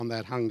on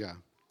that hunger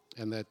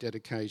and that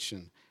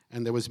dedication.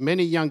 And there was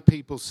many young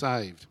people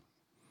saved.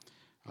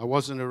 I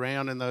wasn't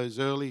around in those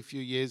early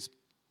few years.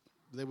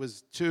 There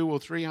was 200 or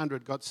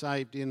 300 got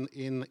saved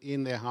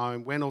in their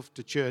home, went off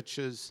to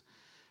churches,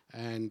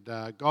 and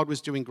God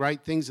was doing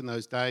great things in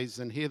those days.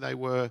 And here they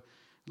were,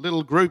 a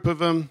little group of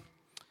them.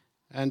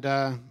 And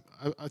I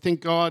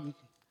think God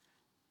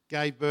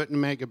gave Bert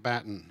and Meg a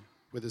baton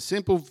with a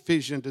simple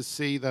vision to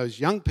see those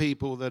young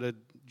people that had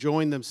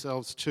joined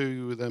themselves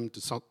to them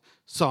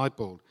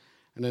discipled.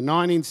 And in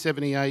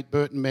 1978,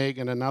 Bert and Meg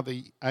and another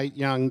 8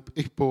 young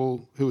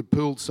people who had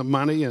pooled some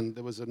money, and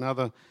there was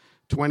another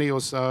 20 or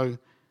so,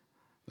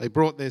 they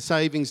brought their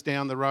savings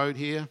down the road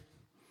here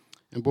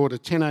and bought a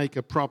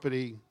 10-acre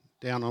property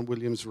down on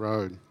Williams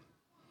Road.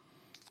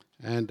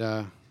 And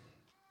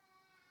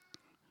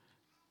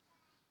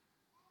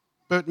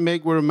Bert and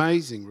Meg were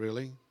amazing,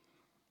 really.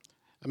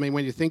 I mean,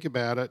 when you think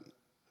about it,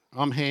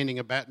 I'm handing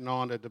a baton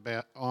on at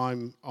about,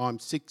 I'm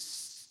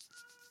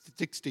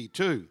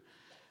 62.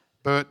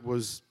 Bert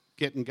was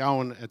getting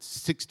going at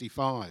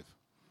 65.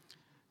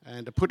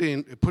 And it put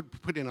in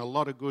a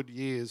lot of good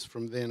years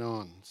from then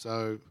on.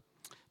 So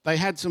they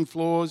had some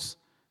flaws,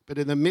 but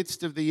in the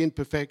midst of the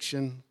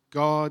imperfection,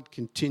 God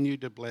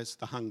continued to bless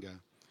the hunger.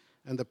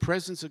 And the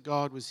presence of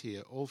God was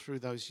here all through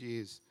those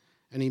years.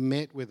 And He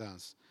met with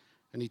us,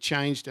 and He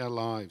changed our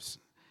lives.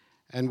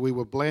 And we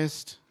were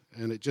blessed,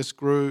 and it just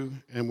grew,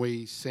 and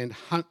we sent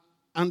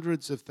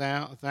hundreds of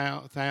thousands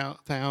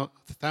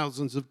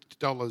of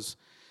dollars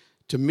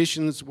to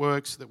missions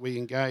works that we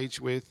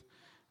engage with.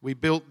 We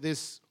built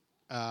this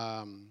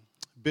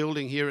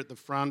building here at the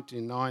front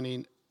in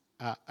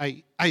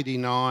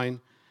 1989,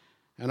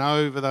 and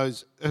over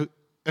those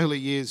early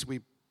years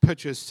we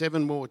purchased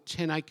 7 more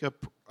 10-acre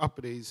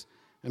properties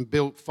and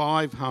built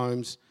 5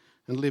 homes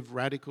and lived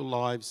radical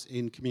lives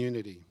in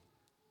community.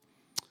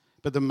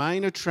 But the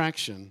main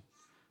attraction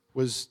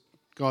was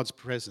God's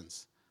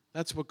presence.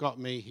 That's what got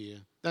me here.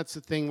 That's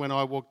the thing when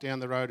I walked down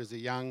the road as a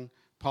young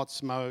pot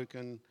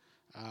smoking,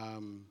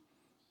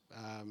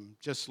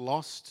 just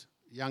lost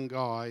young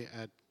guy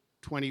at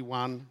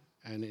 21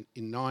 and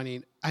in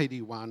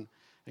 1981,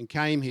 and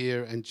came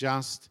here, and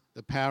just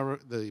the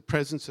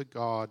presence of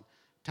God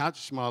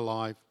touched my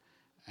life,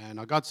 and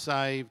I got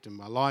saved and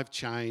my life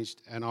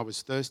changed, and I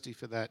was thirsty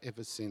for that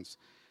ever since.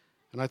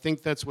 And I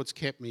think that's what's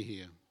kept me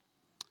here,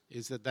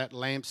 is that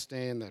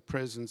lampstand, that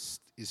presence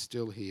is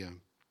still here.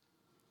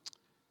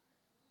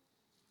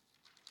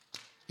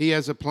 He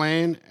has a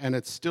plan, and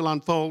it's still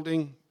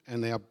unfolding,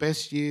 and our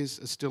best years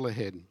are still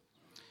ahead.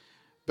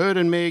 Bert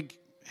and Meg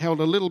held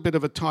a little bit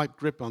of a tight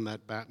grip on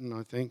that baton,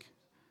 I think,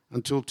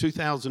 until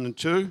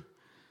 2002,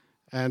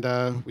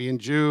 and we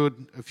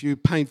endured a few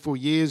painful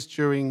years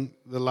during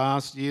the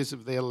last years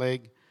of their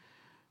leg.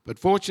 But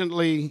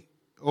fortunately,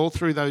 all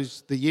through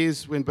the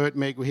years when Bert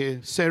and Meg were here,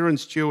 Sarah and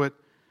Stuart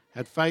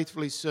had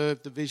faithfully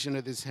served the vision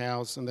of this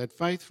house, and they'd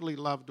faithfully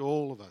loved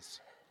all of us.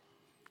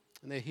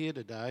 And they're here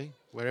today,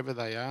 wherever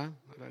they are.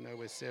 I don't know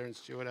where Sarah and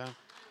Stuart are.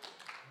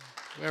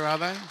 Where are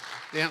they?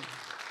 Down.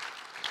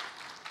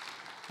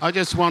 I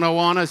just want to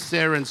honour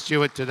Sarah and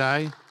Stuart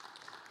today.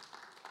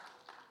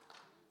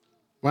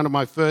 One of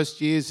my first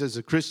years as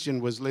a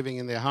Christian was living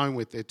in their home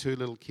with their 2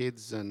 little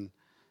kids, and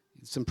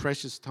some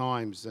precious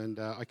times. And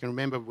I can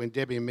remember when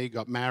Debbie and me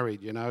got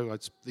married,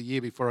 it's the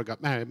year before I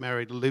got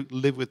married to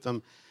live with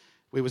them.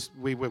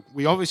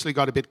 We obviously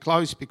got a bit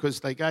close because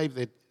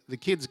the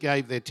kids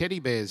gave their teddy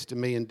bears to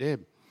me and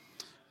Deb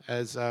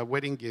as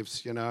wedding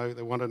gifts, they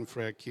wanted them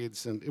for our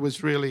kids, and it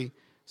was really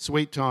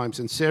sweet times.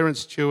 And Sarah and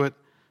Stuart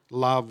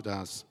loved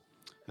us.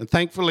 And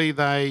thankfully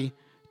they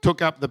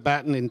took up the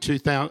baton in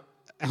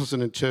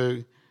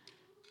 2002.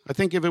 I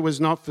think if it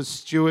was not for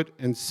Stuart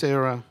and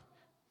Sarah,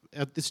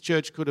 this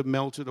church could have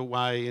melted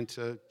away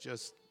into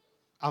just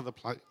other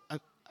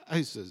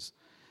places.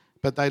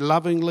 But they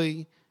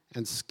lovingly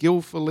and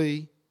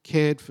skillfully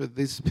cared for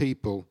this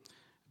people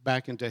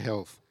back into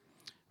health.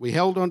 We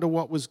held on to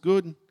what was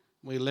good,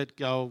 we let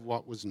go of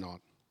what was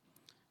not.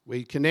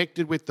 We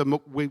connected with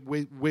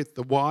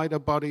the wider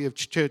body of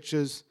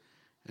churches,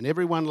 and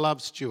everyone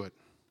loved Stuart.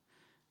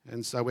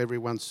 And so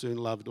everyone soon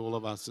loved all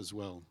of us as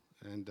well.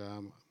 And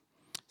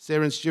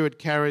Sarah and Stuart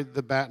carried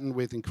the baton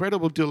with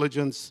incredible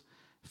diligence,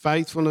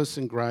 faithfulness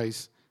and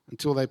grace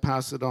until they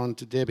passed it on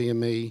to Debbie and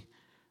me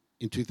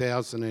in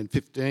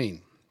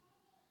 2015.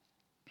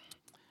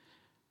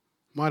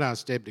 Might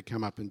ask Deb to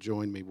come up and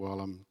join me while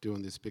I'm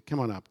doing this bit. Come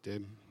on up,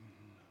 Deb.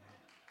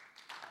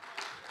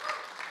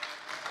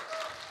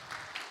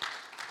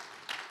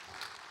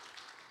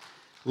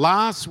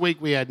 Last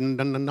week we had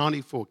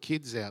 94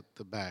 kids out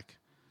the back.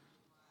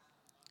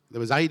 There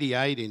was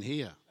 88 in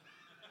here.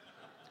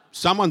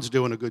 Someone's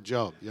doing a good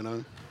job,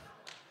 I'm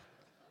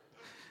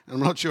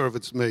not sure if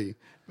it's me,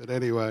 but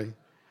anyway.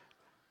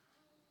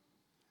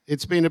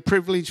 It's been a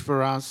privilege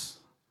for us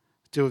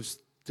to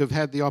have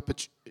had the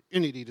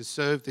opportunity to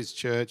serve this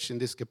church in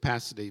this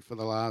capacity for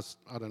the last,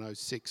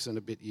 6 and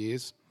a bit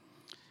years.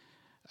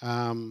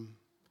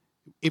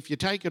 If you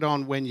take it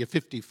on when you're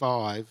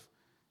 55,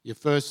 your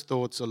first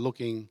thoughts are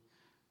looking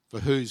for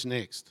who's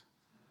next.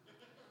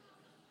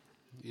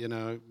 You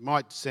know,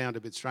 might sound a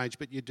bit strange,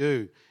 but you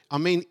do. I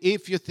mean,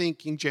 if you're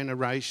thinking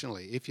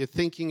generationally, if you're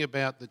thinking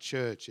about the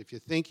church, if you're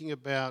thinking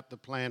about the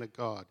plan of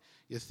God,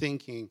 you're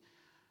thinking,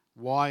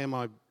 why am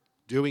I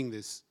doing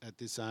this at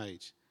this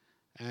age?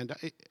 And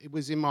it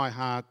was in my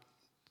heart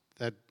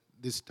that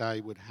this day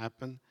would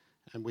happen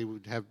and we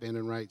would have Ben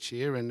and Rach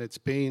here. And it's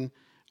been,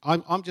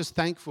 I'm just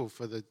thankful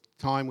for the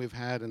time we've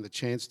had and the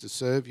chance to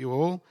serve you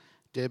all,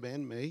 Deb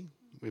and me.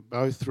 We're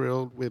both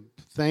thrilled. We're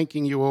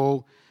thanking you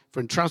all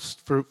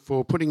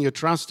for putting your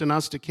trust in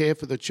us to care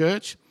for the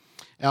church.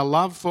 Our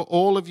love for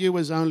all of you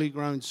has only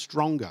grown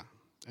stronger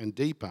and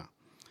deeper.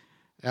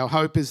 Our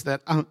hope is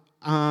that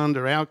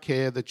under our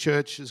care, the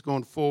church has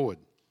gone forward.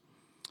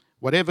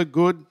 Whatever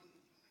good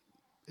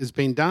has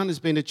been done has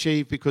been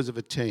achieved because of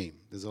a team.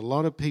 There's a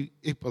lot of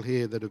people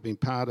here that have been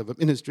part of a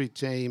ministry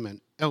team and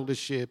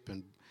eldership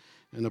and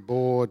a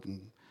board,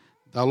 and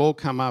they'll all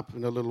come up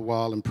in a little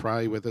while and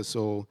pray with us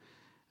all.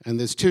 And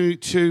there's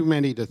too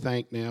many to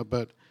thank now,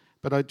 but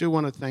I do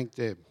want to thank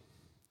Deb.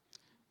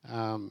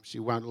 She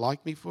won't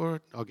like me for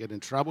it. I'll get in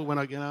trouble when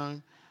I get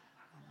home,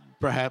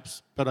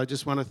 perhaps. But I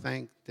just want to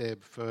thank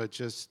Deb for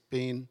just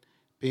being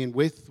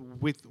with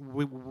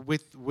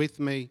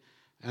me.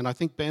 And I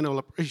think Ben will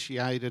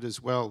appreciate it as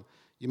well.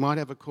 You might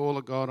have a call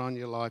of God on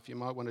your life. You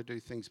might want to do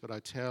things, but I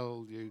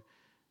tell you,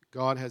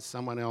 God has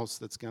someone else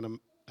that's going to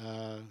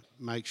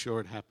make sure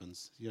it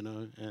happens, you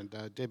know. And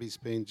Debbie's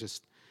been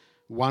just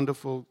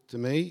wonderful to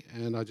me,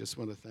 and I just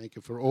want to thank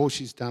her for all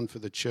she's done for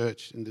the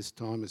church in this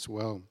time as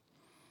well.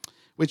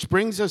 Which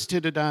brings us to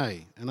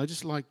today, and I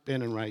just like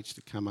Ben and Rach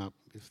to come up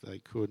if they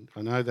could.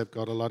 I know they've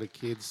got a lot of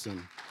kids,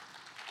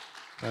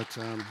 but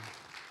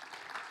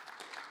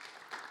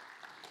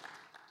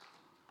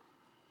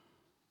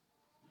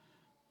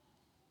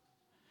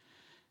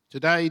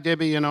today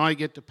Debbie and I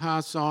get to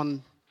pass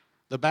on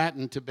the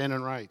baton to Ben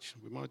and Rach.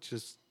 We might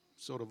just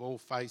sort of all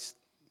face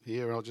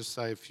here. I'll just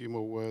say a few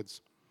more words.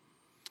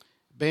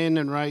 Ben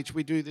and Rach,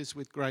 we do this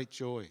with great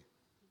joy.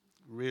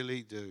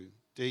 Really do.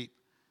 Deep,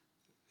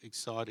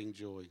 exciting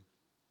joy.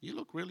 You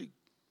look really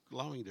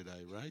glowing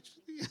today, Rach.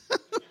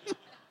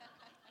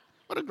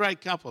 What a great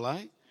couple,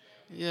 eh?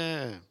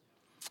 Yeah.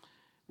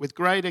 With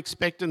great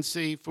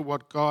expectancy for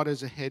what God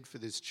has ahead for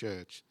this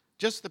church.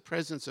 Just the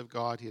presence of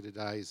God here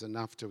today is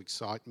enough to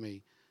excite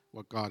me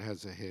what God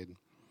has ahead.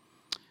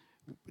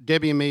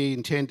 Debbie and me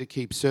intend to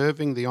keep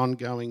serving the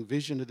ongoing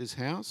vision of this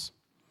house.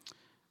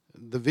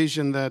 The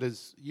vision that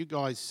is you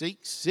guys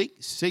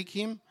seek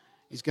him,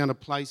 he's going to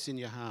place in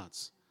your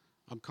hearts.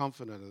 I'm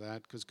confident of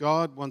that because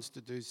God wants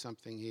to do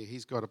something here.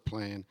 He's got a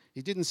plan.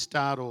 He didn't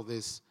start all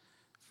this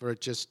for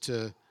it just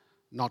to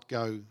not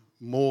go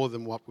more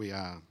than what we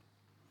are.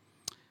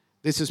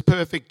 This is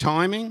perfect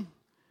timing.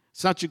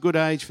 Such a good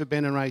age for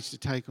Ben and Rach to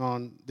take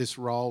on this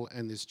role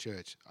and this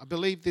church. I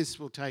believe this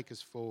will take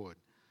us forward.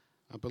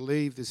 I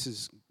believe this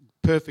is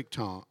perfect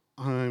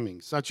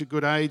timing. Such a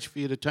good age for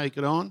you to take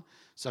it on.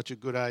 Such a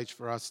good age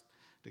for us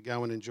to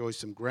go and enjoy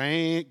some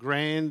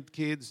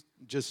grandkids,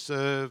 just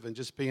serve and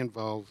just be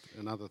involved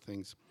in other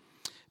things.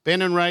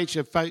 Ben and Rach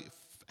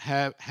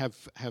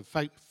have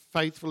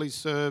faithfully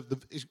served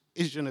the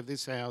vision of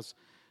this house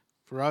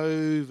for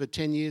over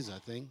 10 years, I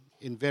think,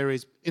 in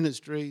various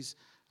ministries.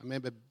 I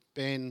remember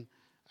Ben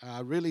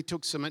really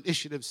took some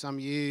initiative some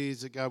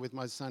years ago with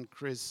my son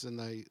Chris, and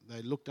they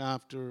looked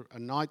after a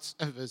night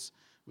service.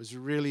 It was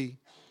really,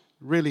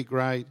 really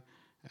great.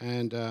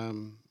 And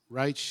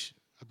Rach,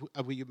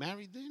 were you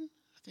married then?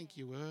 I think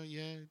you were,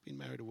 yeah, been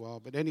married a while.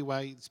 But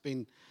anyway,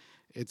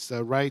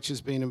 Rach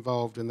has been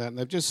involved in that, and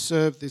they've just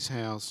served this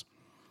house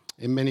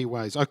in many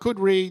ways. I could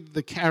read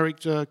the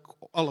character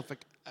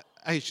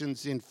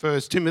qualifications in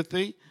 1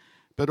 Timothy,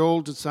 but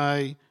all to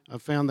say I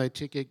found they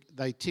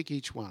tick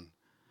each one.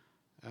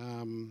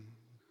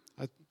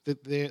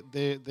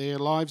 Their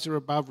lives are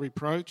above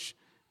reproach.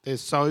 They're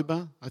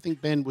sober. I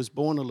think Ben was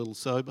born a little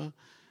sober,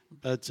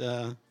 but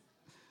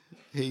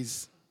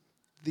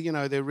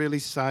they're really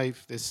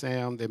safe. They're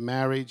sound. Their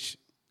marriage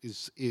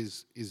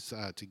is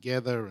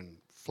together and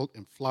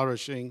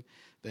flourishing.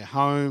 Their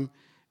home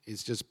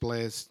is just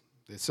blessed.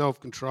 They're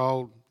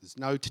self-controlled. There's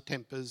no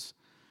tempers.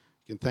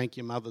 You can thank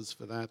your mothers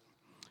for that.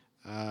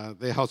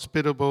 They're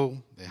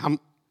hospitable. They're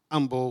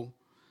humble.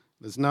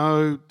 There's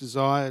no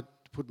desire to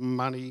put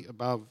money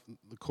above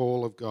the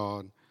call of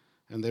God,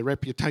 and their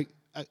reputation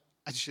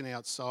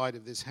outside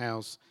of this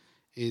house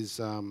is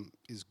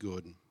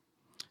good.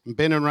 And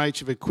Ben and Rach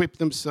have equipped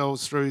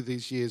themselves through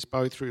these years,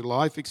 both through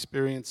life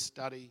experience,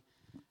 study,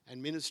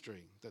 and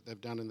ministry that they've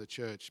done in the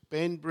church.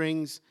 Ben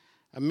brings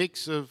a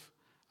mix of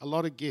a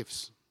lot of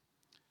gifts,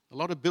 a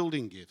lot of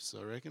building gifts,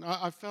 I reckon.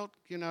 I felt,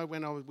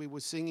 when we were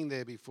singing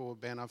there before,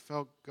 Ben, I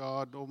felt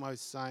God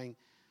almost saying,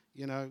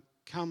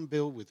 come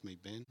build with me,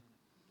 Ben.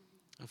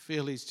 I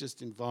feel he's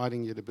just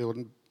inviting you to build.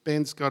 And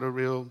Ben's got a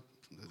real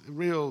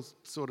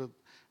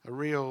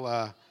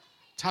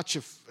touch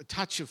of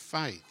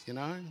faith,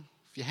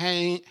 If you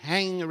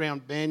hang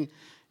around Ben,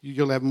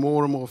 you'll have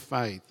more and more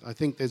faith. I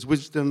think there's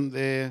wisdom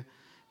there.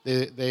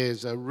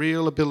 There's a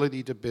real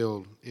ability to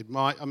build. A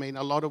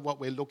lot of what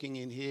we're looking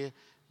in here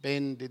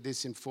Ben did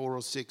this in 4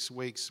 or 6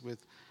 weeks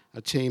with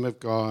a team of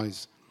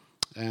guys.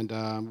 And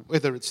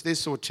whether it's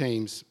this or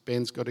teams,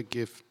 Ben's got a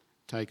gift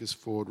to take us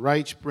forward.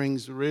 Rach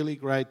brings really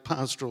great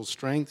pastoral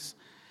strengths,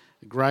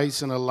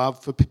 grace and a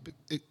love for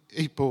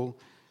people.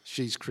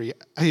 She's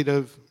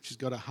creative. She's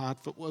got a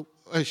heart for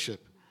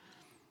worship.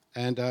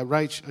 And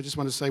Rach, I just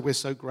want to say we're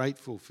so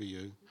grateful for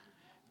you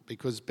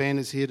because Ben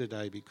is here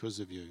today because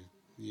of you,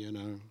 you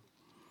know.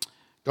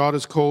 God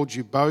has called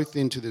you both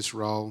into this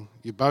role.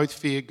 You both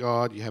fear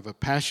God. You have a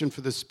passion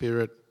for the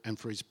Spirit and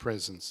for His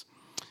presence.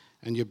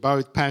 And you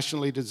both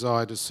passionately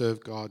desire to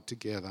serve God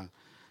together.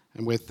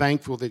 And we're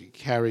thankful that you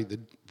carry the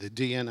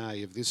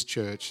DNA of this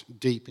church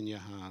deep in your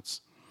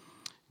hearts.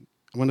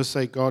 I want to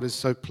say God is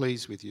so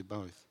pleased with you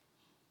both.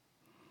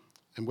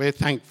 And we're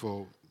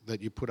thankful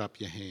that you put up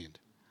your hand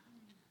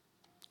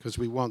because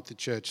we want the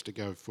church to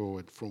go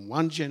forward from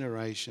one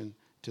generation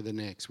to the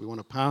next. We want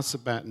to pass the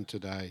baton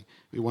today.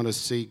 We want to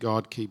see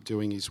God keep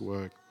doing His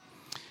work.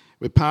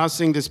 We're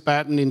passing this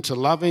baton into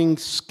loving,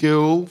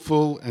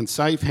 skillful, and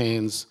safe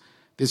hands.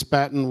 This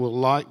baton will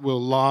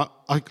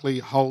likely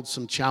hold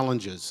some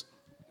challenges.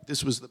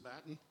 This was the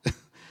baton.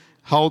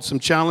 Hold some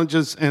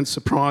challenges and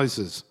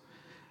surprises.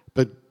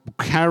 But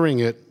carrying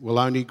it will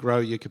only grow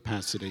your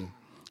capacity.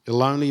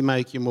 It'll only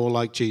make you more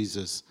like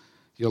Jesus.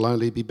 You'll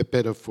only be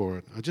better for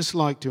it. I'd just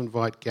like to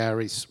invite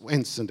Gary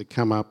Swenson to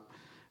come up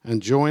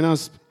and join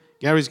us.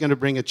 Gary's going to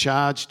bring a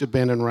charge to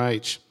Ben and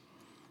Rach.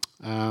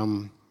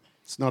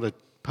 It's not a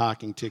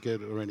parking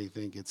ticket or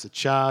anything. It's a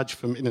charge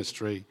for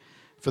ministry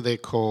for their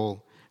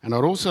call. And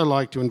I'd also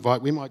like to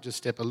invite, we might just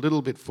step a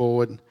little bit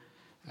forward,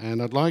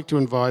 and I'd like to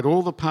invite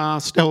all the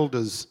past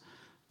elders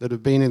that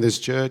have been in this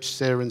church,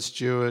 Sarah and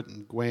Stuart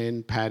and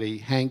Gwen, Patty.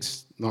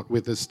 Hank's not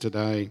with us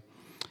today,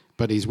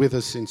 but he's with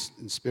us in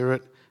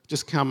spirit.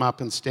 Just come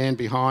up and stand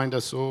behind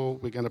us all.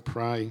 We're going to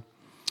pray.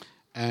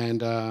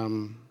 And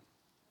all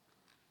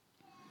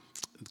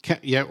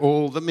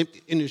the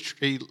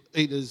industry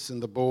leaders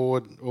and the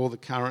board, all the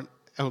current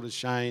elders,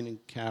 Shane and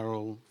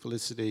Carol,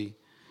 Felicity.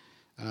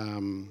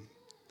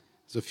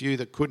 There's a few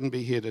that couldn't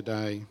be here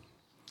today.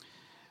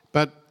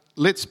 But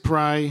let's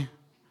pray.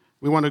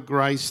 We want to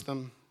grace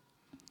them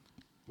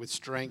with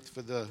strength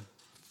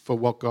for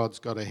what God's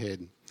got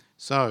ahead.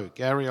 So,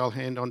 Gary, I'll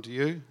hand on to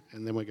you,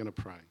 and then we're going to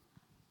pray.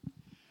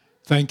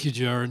 Thank you,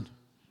 Jared.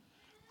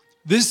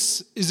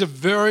 This is a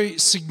very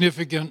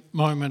significant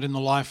moment in the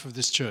life of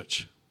this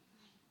church.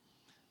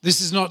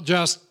 This is not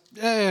just,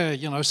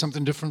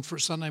 something different for a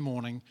Sunday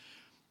morning.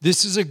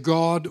 This is a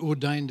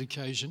God-ordained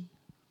occasion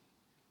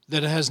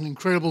that has an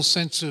incredible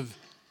sense of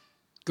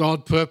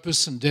God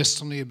purpose and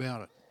destiny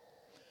about it.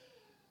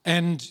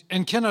 And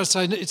can I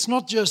say, it's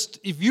not just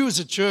if you as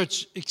a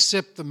church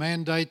accept the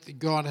mandate that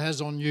God has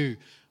on you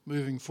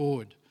moving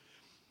forward.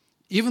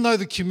 Even though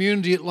the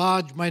community at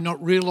large may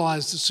not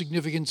realise the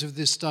significance of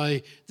this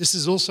day, this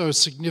is also a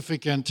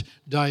significant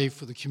day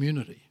for the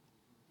community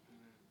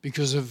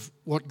because of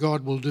what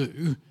God will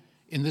do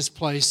in this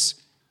place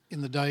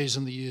in the days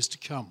and the years to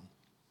come.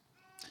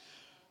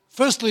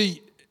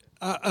 Firstly,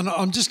 and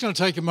I'm just going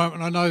to take a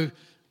moment. I know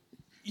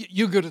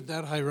you're good at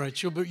that, hey,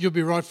 Rach. You'll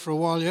be right for a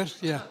while yet?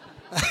 Yeah.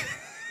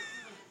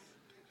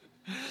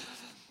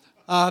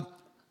 I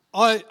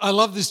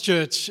love this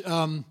church.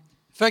 In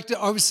fact,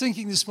 I was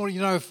thinking this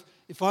morning,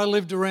 if I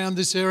lived around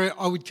this area,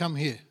 I would come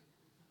here.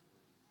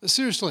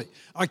 Seriously.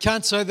 I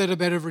can't say that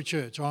about every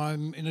church.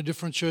 I'm in a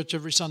different church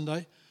every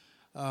Sunday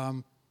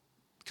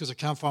because I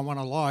can't find one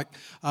I like.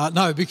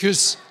 No,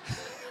 because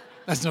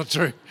that's not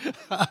true.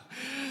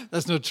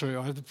 That's not true.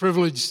 I have the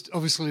privilege,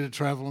 obviously, to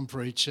travel and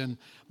preach.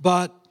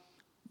 But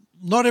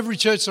not every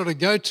church that I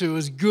go to,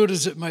 as good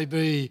as it may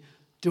be,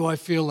 do I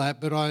feel that.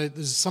 But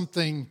there's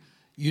something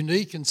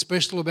unique and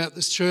special about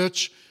this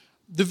church.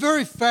 The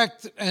very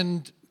fact,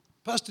 and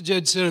Pastor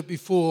Jed said it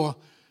before,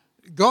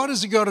 God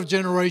is a God of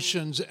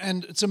generations,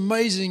 and it's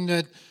amazing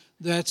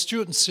that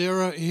Stuart and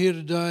Sarah are here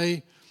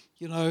today.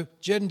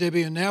 Jed and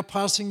Debbie are now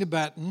passing the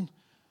baton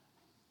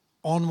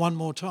on one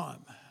more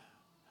time.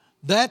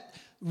 That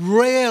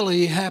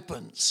rarely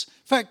happens.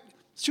 In fact,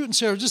 Stuart and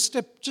Sarah, just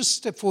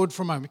step forward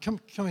for a moment.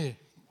 Come here.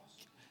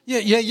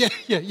 Yeah.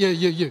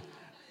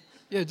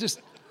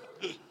 Just.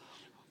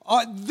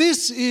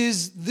 This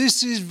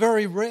is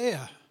very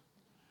rare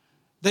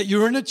that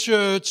you're in a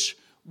church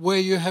where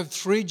you have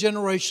 3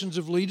 generations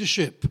of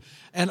leadership.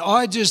 And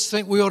I just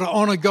think we ought to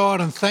honour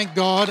God and thank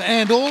God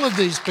and all of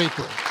these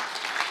people.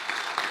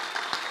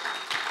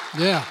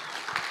 Yeah.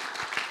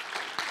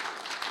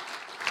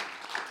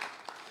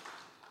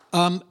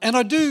 And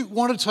I do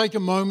want to take a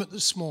moment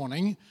this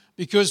morning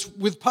because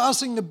with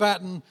passing the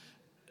baton,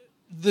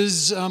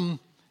 there's...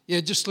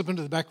 just slip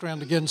into the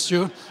background again,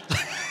 Stuart.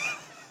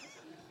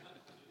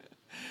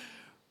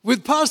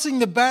 With passing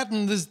the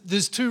baton,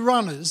 there's 2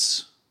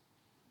 runners.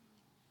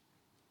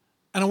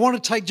 And I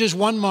want to take just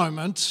one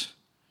moment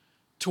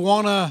to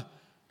honour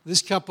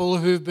this couple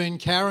who've been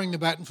carrying the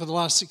baton for the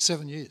last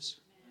 6-7 years.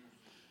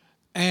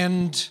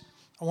 And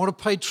I want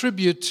to pay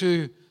tribute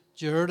to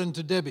Jared and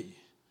to Debbie.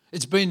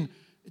 It's been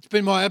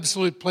my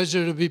absolute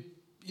pleasure to be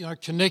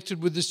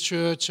connected with this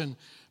church and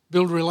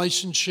build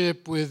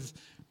relationship with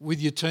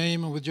your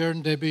team and with Jared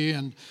and Debbie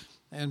and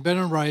Ben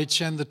and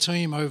Rach and the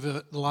team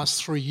over the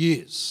last 3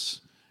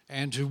 years,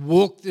 and to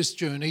walk this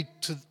journey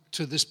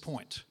to this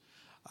point.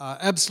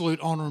 Absolute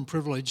honour and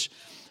privilege.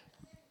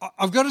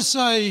 I've got to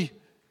say,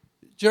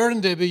 Jared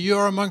and Debbie, you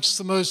are amongst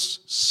the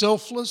most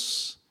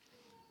selfless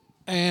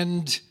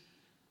and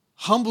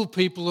humble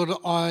people that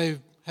I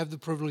have the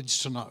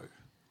privilege to know.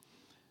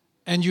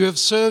 And you have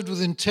served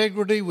with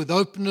integrity, with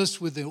openness,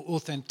 with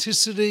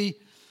authenticity,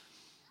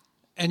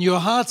 and your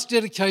heart's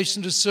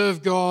dedication to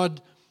serve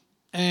God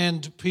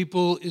and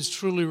people is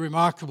truly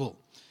remarkable.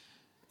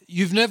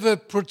 You've never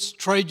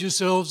portrayed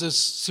yourselves as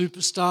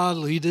superstar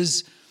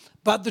leaders,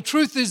 but the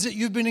truth is that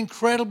you've been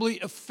incredibly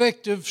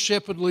effective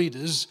shepherd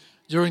leaders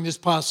during this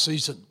past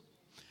season.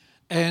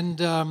 And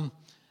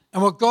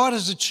what God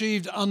has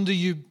achieved under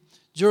you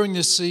during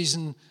this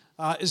season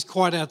is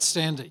quite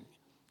outstanding.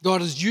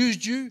 God has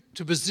used you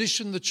to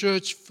position the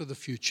church for the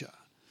future.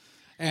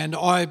 And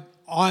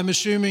I'm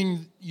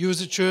assuming you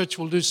as a church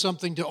will do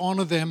something to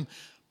honour them.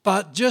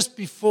 But just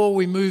before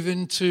we move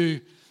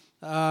into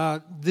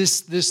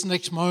this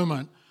next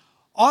moment,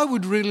 I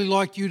would really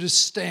like you to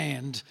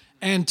stand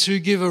and to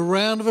give a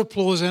round of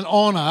applause and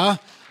honour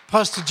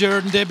Pastor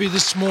Jared and Debbie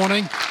this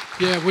morning.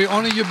 Yeah, we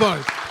honour you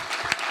both.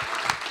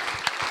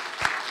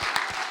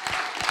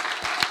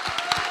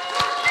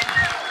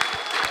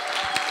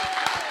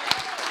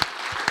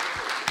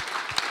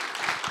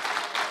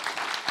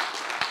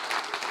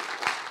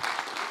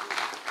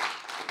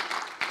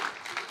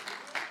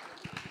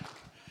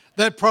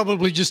 That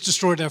probably just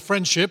destroyed our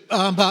friendship,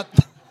 but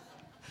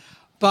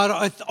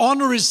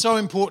honour is so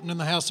important in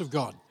the house of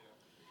God,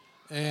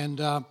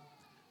 and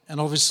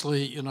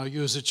obviously, you know,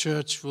 you as a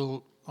church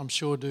will, I'm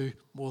sure, do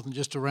more than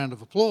just a round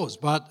of applause.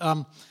 But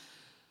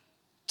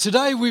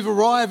today we've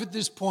arrived at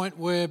this point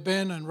where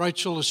Ben and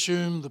Rachel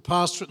assume the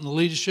pastorate and the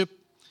leadership.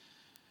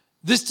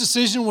 This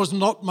decision was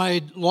not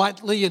made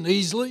lightly and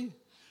easily,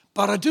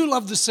 but I do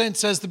love the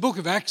sense, as the book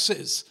of Acts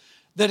says,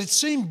 that it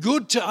seemed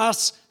good to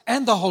us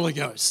and the Holy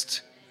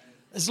Ghost.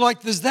 It's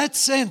like there's that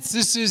sense.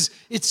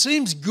 It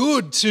seems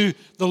good to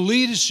the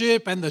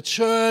leadership and the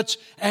church,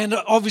 and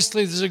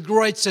obviously there's a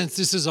great sense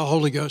this is a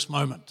Holy Ghost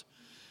moment.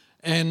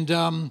 And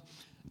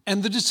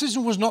the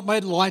decision was not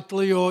made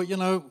lightly, or, you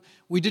know,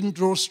 we didn't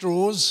draw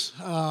straws,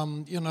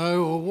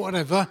 or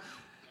whatever.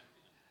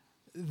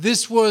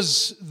 This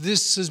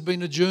has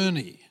been a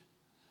journey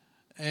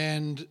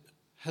and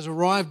has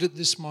arrived at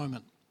this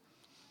moment.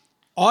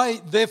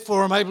 I,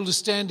 therefore, am able to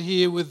stand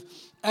here with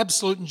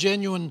absolute and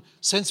genuine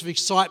sense of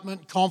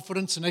excitement,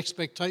 confidence and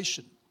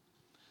expectation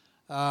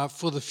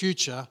for the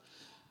future,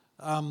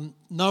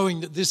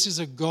 knowing that this is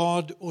a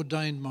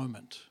God-ordained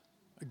moment,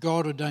 a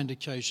God-ordained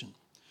occasion.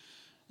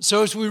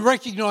 So as we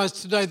recognise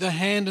today the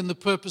hand and the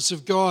purpose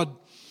of God,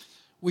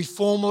 we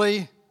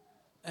formally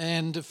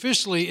and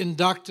officially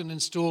induct and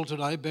install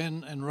today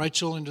Ben and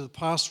Rachel into the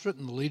pastorate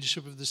and the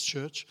leadership of this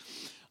church.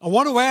 I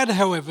want to add,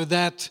 however,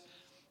 that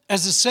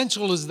as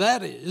essential as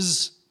that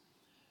is,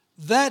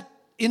 that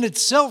in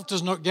itself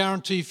does not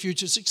guarantee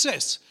future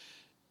success.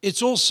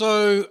 It's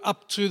also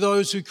up to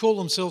those who call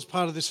themselves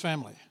part of this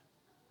family,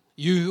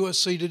 you who are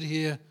seated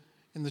here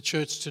in the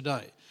church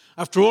today.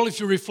 After all, if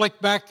you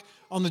reflect back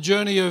on the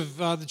journey of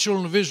the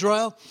children of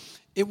Israel,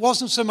 it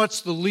wasn't so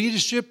much the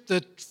leadership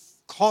that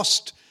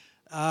cost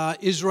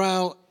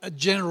Israel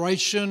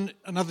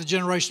another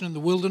generation in the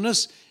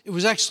wilderness. It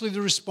was actually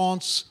the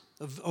response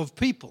of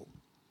people.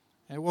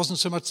 It wasn't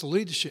so much the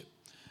leadership.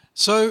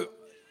 So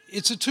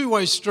it's a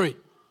two-way street.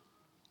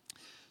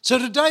 So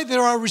today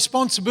there are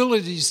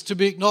responsibilities to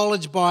be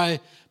acknowledged by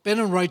Ben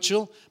and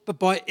Rachel, but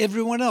by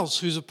everyone else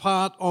who's a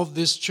part of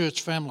this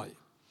church family.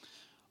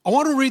 I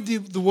want to read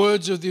the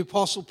words of the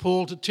Apostle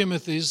Paul to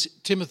Timothy as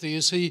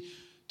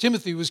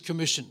Timothy was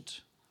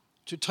commissioned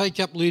to take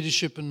up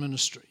leadership and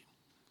ministry.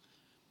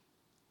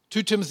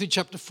 2 Timothy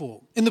chapter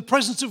 4. In the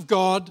presence of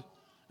God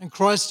and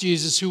Christ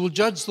Jesus, who will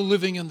judge the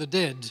living and the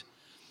dead,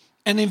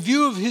 and in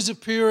view of his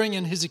appearing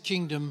and his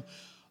kingdom,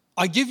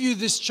 I give you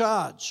this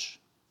charge.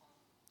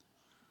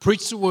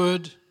 Preach the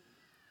word,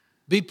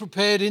 be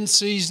prepared in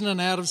season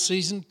and out of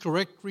season,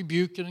 correct,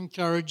 rebuke and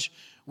encourage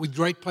with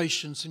great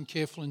patience and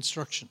careful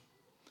instruction.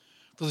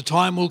 For the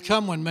time will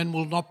come when men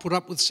will not put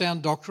up with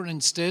sound doctrine.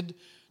 Instead,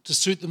 to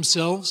suit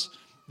themselves,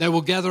 they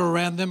will gather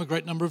around them a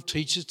great number of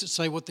teachers to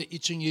say what their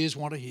itching ears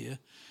want to hear.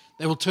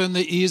 They will turn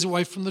their ears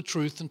away from the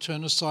truth and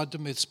turn aside to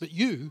myths. But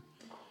you,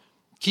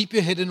 keep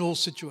your head in all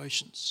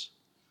situations.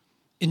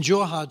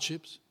 Endure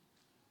hardships.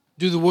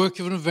 Do the work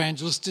of an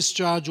evangelist.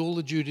 Discharge all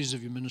the duties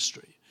of your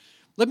ministry.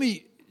 Let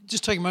me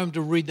just take a moment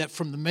to read that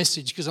from the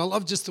Message, because I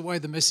love just the way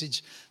the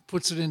Message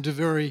puts it into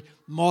very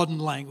modern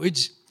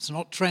language. It's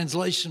not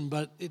translation,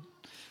 but it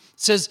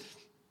says,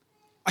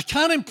 I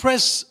can't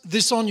impress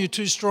this on you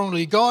too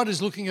strongly. God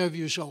is looking over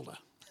your shoulder.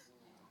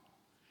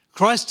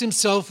 Christ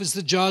himself is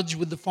the judge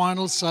with the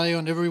final say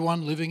on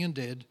everyone living and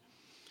dead.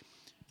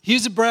 He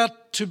is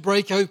about to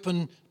break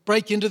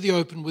into the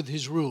open with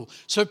his rule.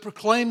 So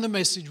proclaim the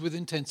message with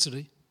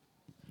intensity.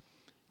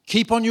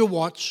 Keep on your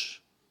watch.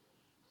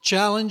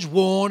 Challenge,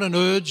 warn, and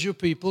urge your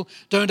people.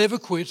 Don't ever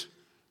quit.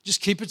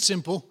 Just keep it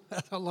simple.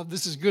 I love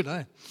this. Is good,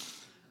 eh?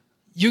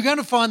 You're going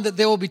to find that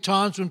there will be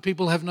times when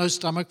people have no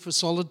stomach for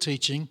solid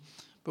teaching,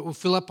 but will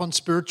fill up on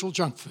spiritual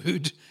junk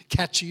food,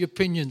 catchy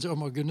opinions. Oh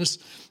my goodness,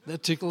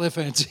 that tickle their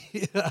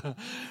fancy.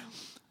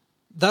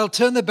 They'll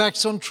turn their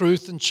backs on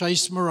truth and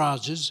chase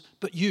mirages,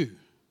 but you,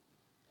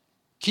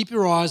 keep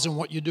your eyes on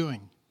what you're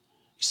doing.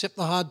 Accept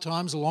the hard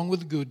times along with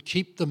the good.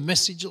 Keep the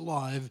message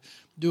alive.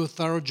 Do a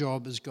thorough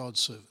job as God's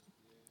servant.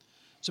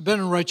 So Ben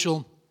and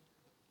Rachel,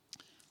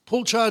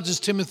 Paul charges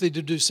Timothy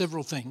to do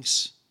several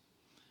things.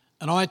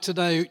 And I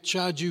today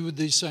charge you with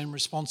these same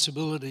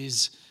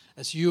responsibilities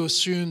as you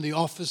assume the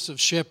office of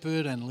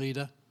shepherd and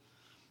leader.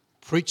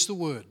 Preach the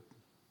word,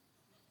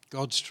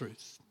 God's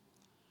truth.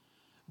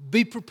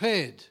 Be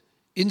prepared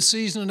in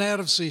season and out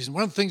of season.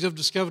 One of the things I've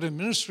discovered in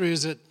ministry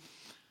is that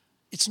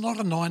it's not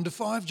a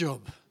 9-to-5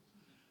 job.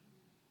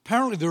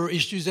 Apparently there are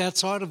issues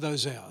outside of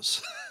those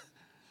hours.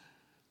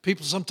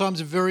 People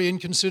sometimes are very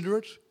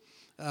inconsiderate.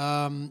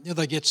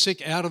 They get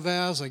sick out of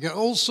hours.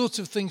 All sorts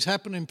of things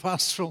happen in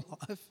pastoral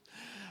life.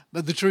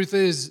 But the truth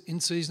is,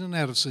 in season and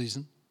out of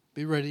season,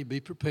 be ready,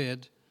 be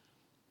prepared.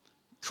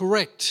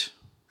 Correct.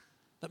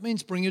 That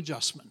means bring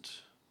adjustment.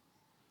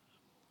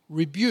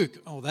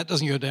 Rebuke. Oh, that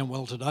doesn't go down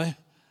well today.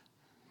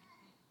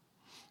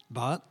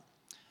 But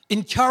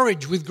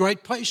encourage with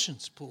great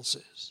patience, Paul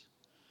says.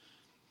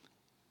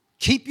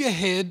 Keep your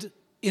head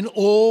in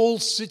all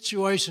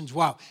situations.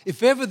 Wow.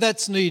 If ever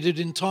that's needed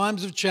in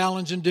times of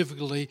challenge and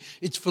difficulty,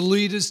 it's for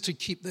leaders to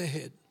keep their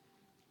head.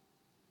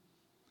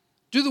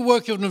 Do the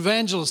work of an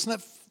evangelist, and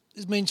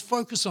that means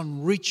focus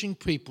on reaching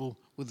people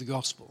with the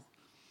gospel.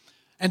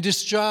 And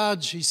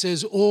discharge, he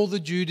says, all the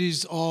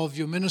duties of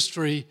your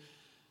ministry.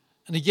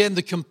 And again,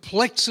 the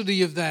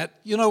complexity of that.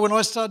 You know, when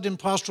I started in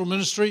pastoral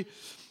ministry,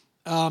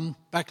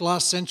 back in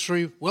last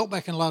century,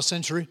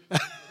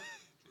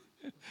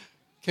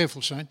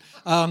 careful, Shane.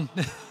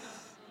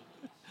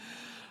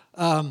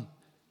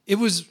 It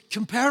was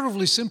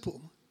comparatively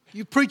simple.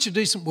 You preach a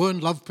decent word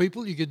and love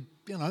people, you could,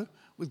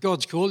 with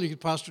God's call, you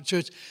could pastor a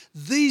church.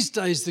 These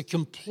days, the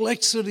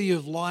complexity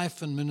of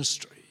life and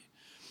ministry.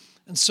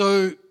 And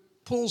so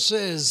Paul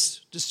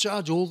says,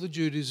 discharge all the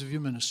duties of your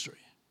ministry.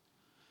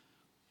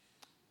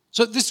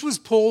 So this was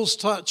Paul's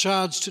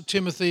charge to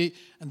Timothy,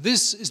 and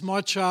this is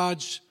my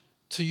charge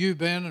to you,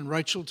 Ben and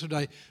Rachel,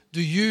 today.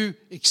 Do you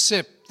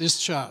accept this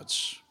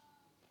charge?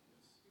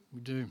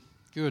 We do.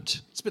 Good.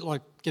 It's a bit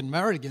like getting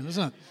married again,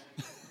 isn't it?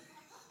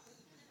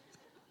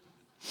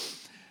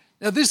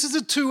 Now, this is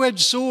a two-edged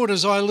sword,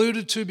 as I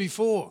alluded to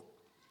before.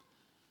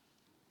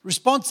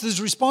 There's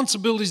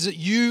responsibilities that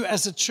you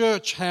as a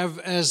church have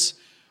as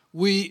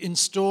we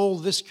install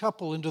this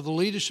couple into the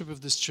leadership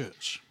of this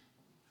church.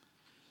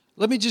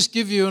 Let me just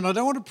give you, and I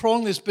don't want to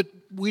prolong this, but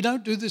we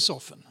don't do this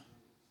often.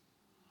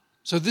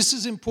 So this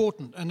is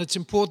important, and it's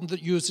important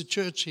that you as a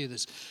church hear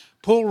this.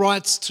 Paul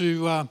writes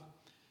to,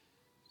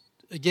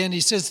 again, he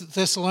says to the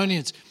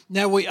Thessalonians,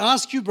 now we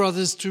ask you,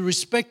 brothers, to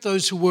respect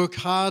those who work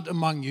hard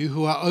among you,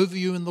 who are over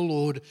you in the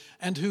Lord,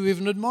 and who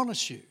even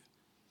admonish you.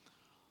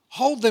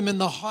 Hold them in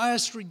the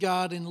highest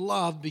regard in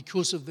love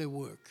because of their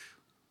work.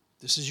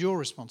 This is your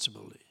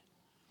responsibility.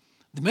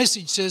 The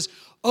message says,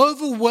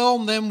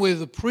 overwhelm them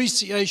with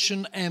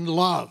appreciation and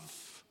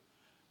love.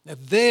 Now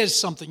there's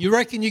something. You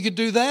reckon you could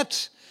do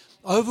that?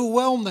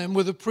 Overwhelm them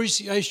with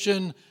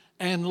appreciation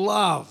and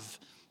love.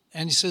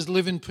 And he says,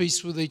 live in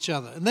peace with each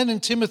other. And then in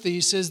Timothy,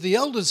 he says, the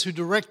elders who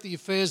direct the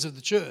affairs of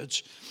the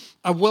church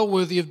are well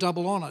worthy of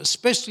double honor,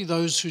 especially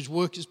those whose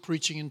work is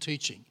preaching and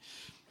teaching.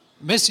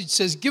 The message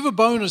says, give a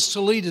bonus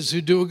to leaders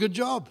who do a good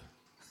job.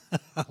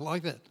 I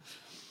like that.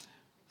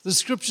 The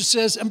scripture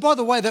says, and by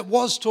the way, that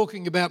was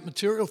talking about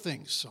material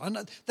things. I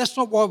know, that's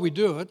not why we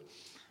do it.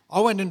 I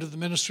went into the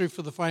ministry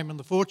for the fame and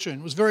the fortune.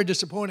 It was very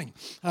disappointing.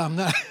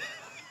 No.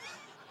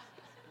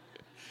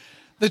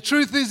 The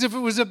truth is, if it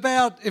was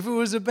about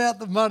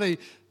the money,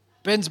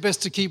 Ben's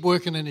best to keep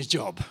working in his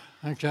job,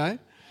 okay?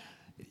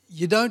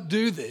 You don't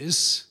do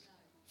this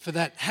for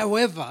that.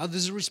 However,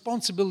 there's a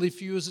responsibility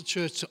for you as a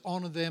church to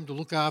honour them, to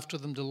look after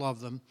them, to love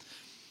them.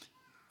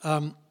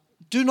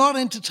 Do not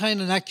entertain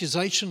an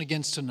accusation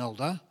against an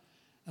elder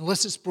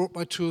unless it's brought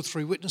by 2 or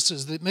 3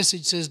 witnesses. The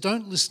message says,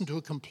 don't listen to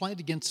a complaint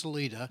against a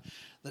leader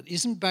that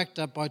isn't backed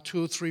up by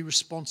 2 or 3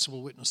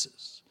 responsible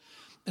witnesses.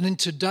 And in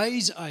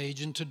today's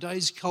age, in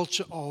today's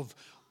culture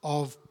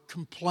of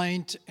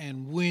complaint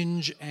and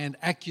whinge and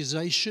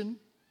accusation,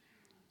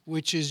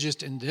 which is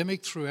just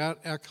endemic throughout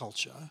our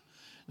culture.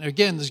 Now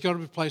again, there's got to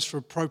be a place for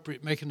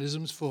appropriate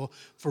mechanisms for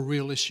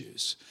real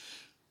issues.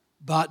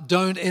 But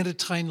don't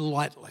entertain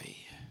lightly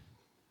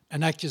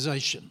an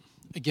accusation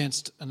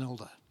against an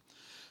elder.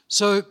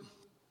 So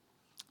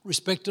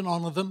respect and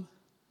honour them,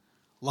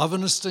 love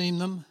and esteem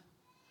them,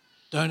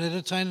 don't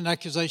entertain an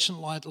accusation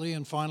lightly,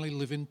 and finally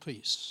live in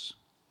peace.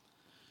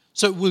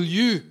 So will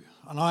you,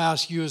 and I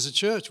ask you as a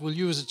church, will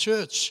you as a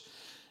church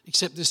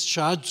accept this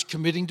charge,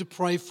 committing to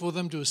pray for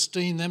them, to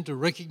esteem them, to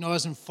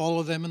recognize and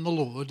follow them in the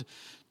Lord,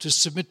 to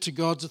submit to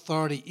God's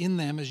authority in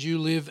them as you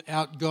live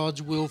out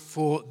God's will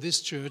for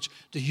this church.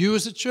 Do you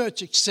as a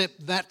church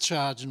accept that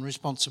charge and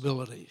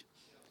responsibility?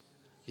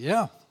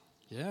 Yeah,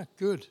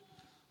 good.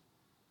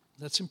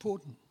 That's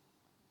important.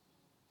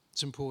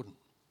 It's important.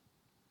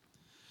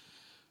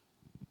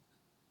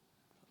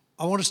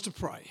 I want us to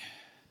pray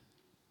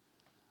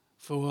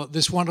for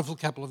this wonderful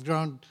couple. I've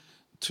grown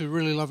to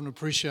really love and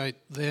appreciate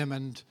them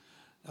and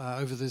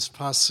over this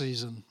past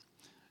season.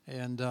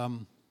 And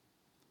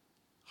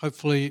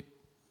hopefully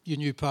your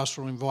new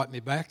pastor will invite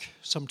me back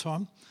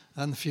sometime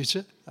in the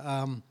future.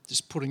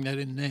 Just putting that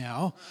in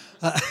now.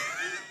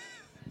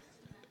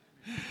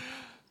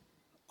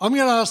 I'm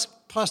going to ask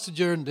Pastor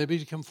Jared and Debbie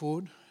to come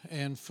forward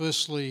and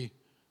firstly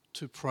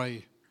to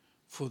pray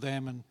for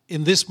them and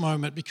in this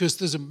moment, because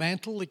there's a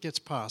mantle that gets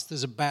passed,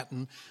 there's a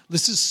baton.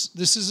 This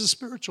is a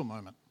spiritual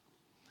moment.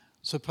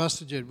 So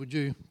Pastor Jed, would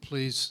you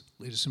please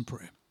lead us in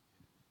prayer?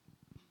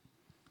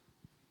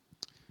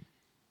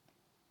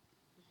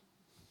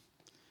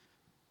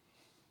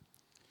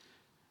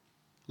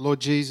 Lord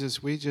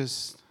Jesus, we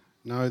just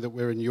know that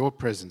we're in your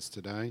presence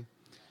today.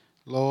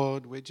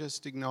 Lord, we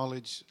just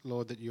acknowledge,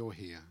 Lord, that you're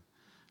here.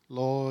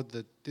 Lord,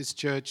 that this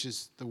church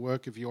is the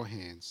work of your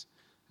hands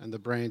and the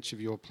branch of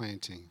your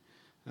planting.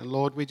 And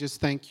Lord, we just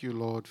thank you,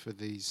 Lord, for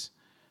these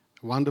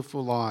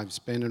wonderful lives,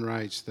 Ben and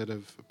Rach, that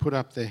have put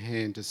up their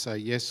hand to say,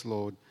 yes,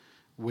 Lord,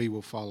 we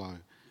will follow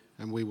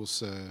and we will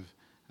serve.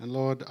 And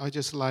Lord, I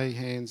just lay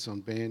hands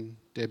on Ben.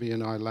 Debbie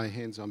and I lay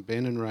hands on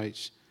Ben and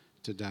Rach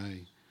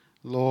today.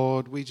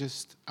 Lord, we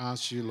just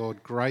ask you,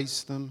 Lord,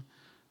 grace them.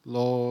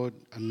 Lord,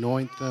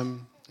 anoint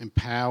them,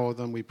 empower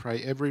them. We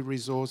pray every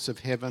resource of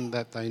heaven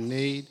that they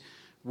need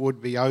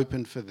would be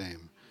open for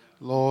them.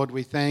 Lord,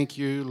 we thank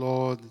you,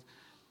 Lord,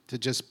 to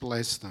just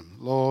bless them.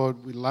 Lord,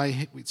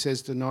 it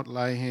says to not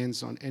lay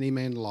hands on any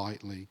man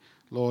lightly.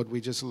 Lord,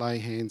 we just lay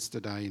hands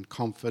today in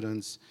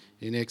confidence,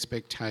 in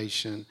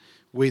expectation,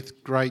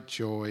 with great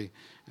joy.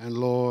 And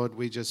Lord,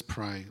 we just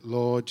pray.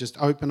 Lord, just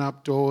open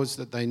up doors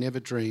that they never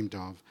dreamed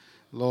of.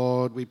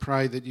 Lord, we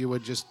pray that you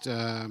would just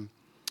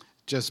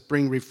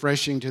bring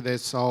refreshing to their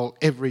soul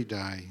every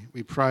day.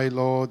 We pray,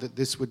 Lord, that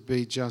this would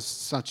be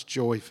just such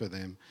joy for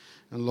them.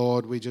 And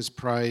Lord, we just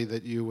pray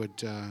that you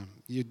would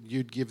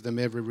you'd give them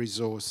every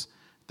resource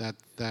that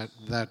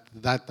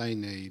they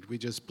need. We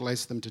just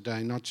bless them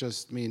today, not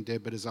just me and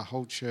Deb, but as a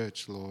whole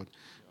church, Lord.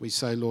 We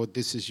say, Lord,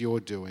 this is your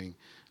doing.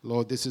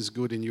 Lord, this is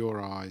good in your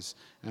eyes.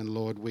 And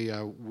Lord, we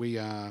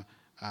are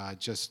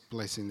just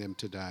blessing them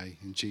today.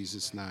 In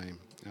Jesus' name,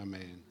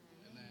 amen.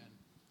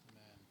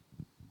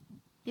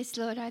 Yes,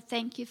 Lord, I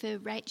thank you for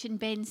Rach and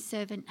Ben's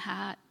servant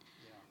heart.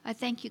 I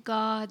thank you,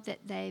 God, that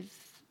they've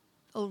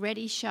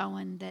already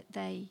shown that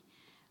they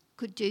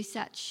could do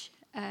such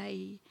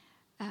a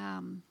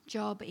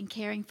job in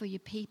caring for your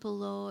people,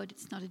 Lord.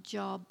 It's not a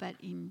job, but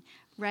in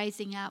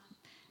raising up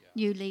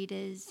new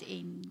leaders,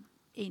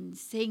 in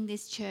seeing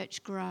this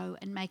church grow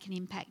and make an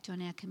impact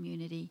on our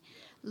community.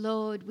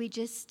 Lord, we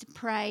just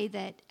pray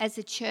that as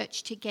a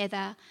church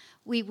together,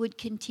 we would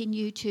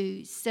continue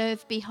to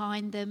serve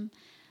behind them.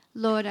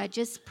 Lord, I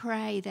just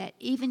pray that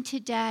even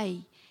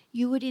today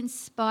you would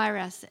inspire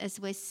us as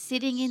we're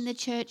sitting in the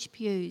church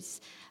pews,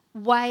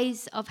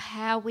 ways of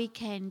how we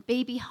can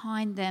be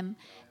behind them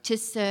to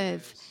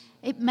serve.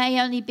 It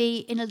may only be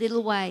in a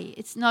little way.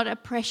 It's not a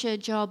pressure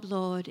job,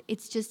 Lord.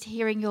 It's just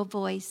hearing your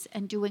voice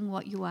and doing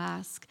what you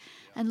ask.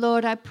 And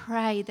Lord, I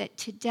pray that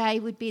today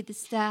would be the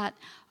start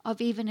of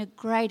even a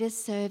greater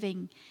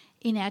serving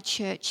in our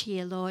church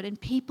here, Lord,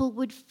 and people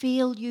would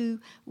feel you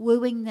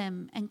wooing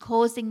them and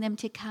causing them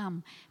to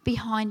come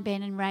behind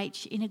Ben and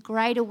Rach in a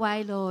greater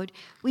way, Lord.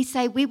 We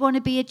say we want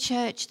to be a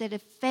church that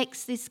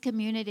affects this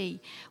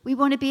community. We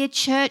want to be a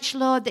church,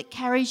 Lord, that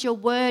carries your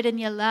word and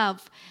your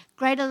love.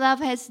 Greater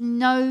love is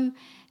no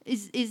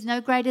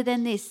greater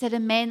than this, that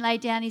a man lay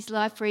down his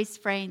life for his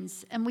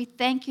friends. And we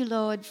thank you,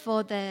 Lord,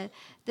 for the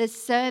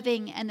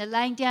serving and the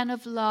laying down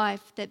of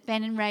life that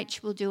Ben and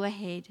Rach will do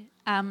ahead.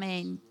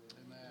 Amen.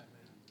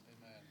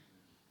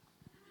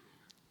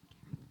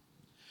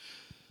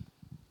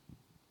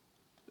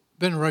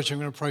 Ben and Rach, I'm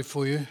going to pray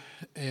for you.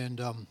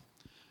 And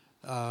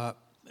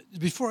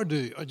before I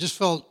do, I just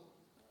felt,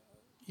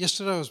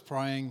 yesterday I was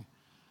praying,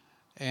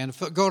 and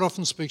God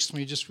often speaks to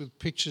me just with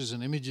pictures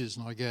and images,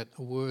 and I get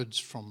words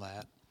from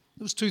that.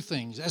 There was two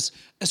things.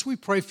 As we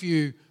pray for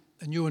you,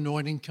 a new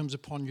anointing comes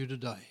upon you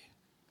today.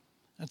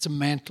 That's a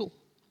mantle.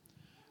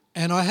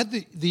 And I had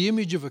the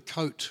image of a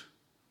coat,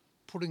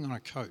 putting on a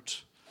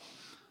coat.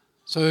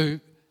 So, and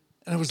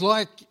it was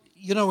like,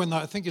 you know,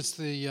 I think it's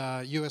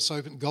the US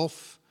Open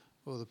golf,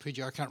 or the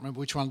PGA, I can't remember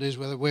which one it is,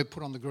 whether we're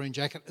put on the green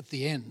jacket at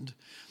the end.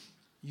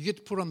 You get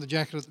to put on the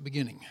jacket at the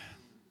beginning.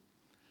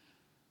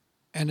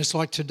 And it's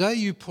like today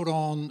you put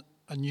on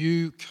a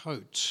new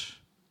coat.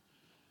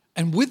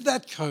 And with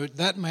that coat,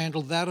 that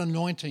mantle, that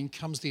anointing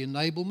comes the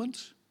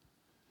enablement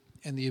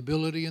and the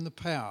ability and the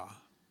power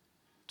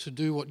to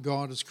do what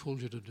God has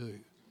called you to do.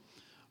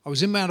 I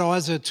was in Mount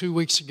Isa 2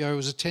 weeks ago. It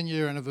was a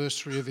 10-year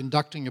anniversary of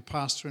inducting a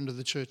pastor into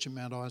the church in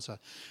Mount Isa.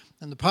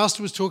 And the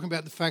pastor was talking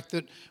about the fact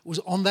that it was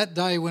on that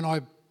day when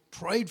I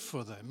prayed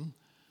for them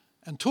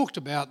and talked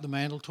about the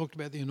mantle, talked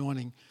about the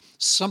anointing,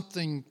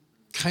 something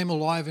came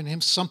alive in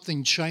him,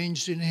 something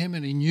changed in him,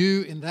 and he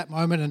knew in that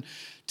moment. And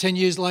 10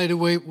 years later,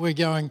 we're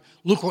going,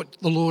 look what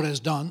the Lord has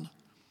done.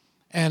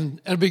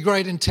 And it'll be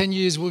great in 10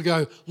 years, we'll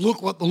go,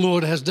 look what the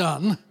Lord has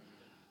done.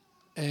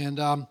 And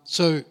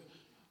so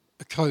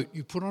a coat,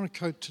 you put on a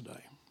coat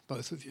today,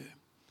 both of you.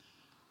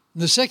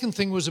 And the second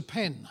thing was a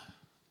pen.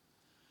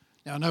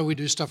 Now, I know we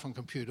do stuff on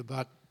computer,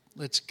 but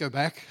let's go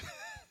back.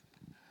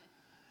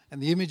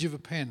 And the image of a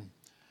pen.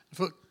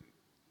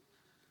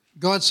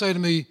 God say to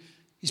me,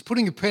 He's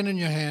putting a pen in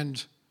your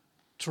hand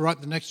to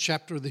write the next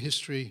chapter of the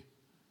history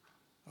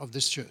of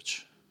this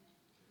church.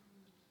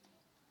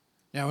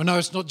 Now, I know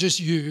it's not just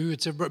you,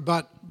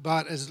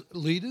 but as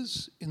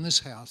leaders in this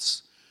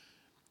house,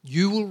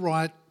 you will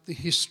write the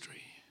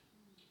history,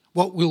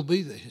 what will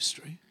be the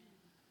history,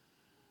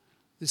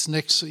 this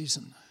next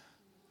season,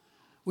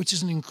 which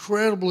is an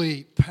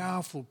incredibly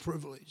powerful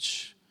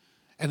privilege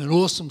and an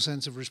awesome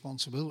sense of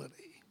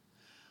responsibility.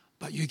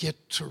 But you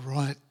get to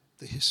write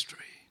the history.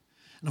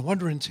 And I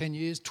wonder in 10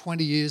 years,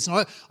 20 years,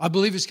 and I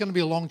believe it's going to be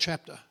a long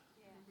chapter.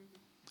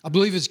 I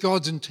believe it's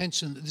God's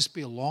intention that this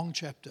be a long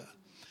chapter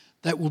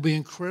that will be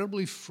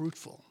incredibly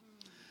fruitful.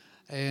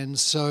 And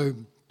so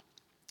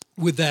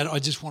with that, I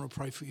just want to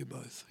pray for you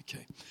both.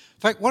 Okay. In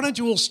fact, why don't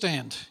you all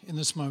stand in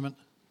this moment?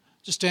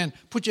 Just stand.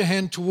 Put your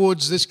hand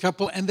towards this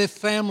couple and their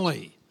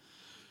family.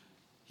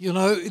 You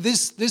know,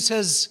 this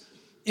has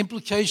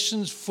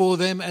implications for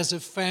them as a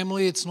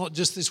family. It's not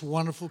just this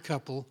wonderful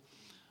couple,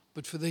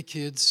 but for their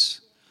kids.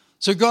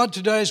 So God,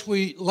 today as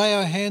we lay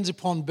our hands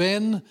upon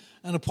Ben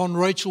and upon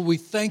Rachel, we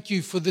thank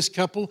you for this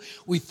couple.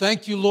 We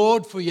thank you,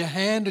 Lord, for your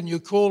hand and your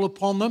call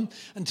upon them.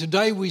 And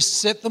today we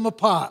set them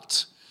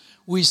apart.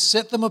 We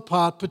set them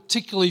apart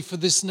particularly for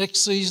this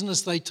next season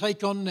as they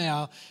take on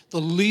now the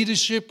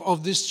leadership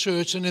of this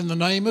church. And in the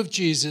name of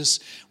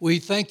Jesus, we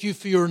thank you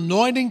for your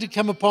anointing to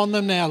come upon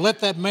them now. Let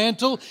that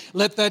mantle,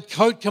 let that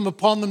coat come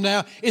upon them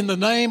now. In the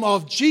name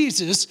of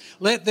Jesus,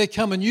 let there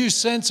come a new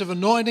sense of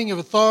anointing, of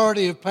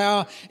authority, of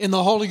power in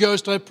the Holy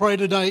Ghost. I pray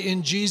today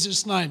in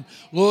Jesus' name,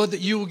 Lord,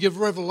 that you will give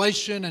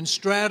revelation and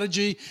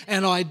strategy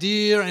and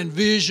idea and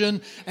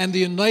vision and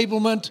the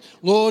enablement,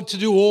 Lord, to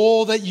do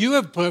all that you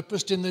have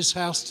purposed in this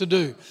house to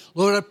do.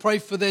 Lord, I pray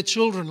for their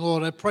children,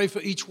 Lord. I pray for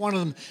each one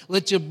of them.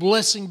 Let your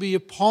blessing be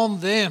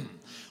upon them,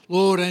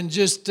 Lord, and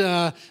just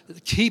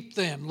keep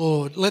them,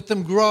 Lord. Let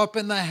them grow up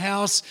in the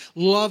house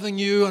loving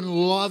you and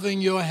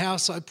loving your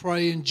house, I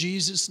pray, in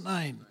Jesus'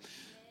 name.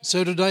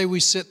 So today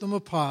we set them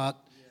apart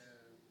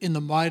in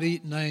the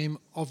mighty name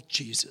of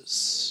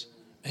Jesus.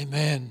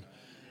 Amen.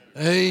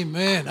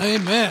 Amen.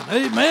 Amen.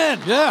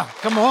 Amen. Yeah,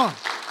 come on.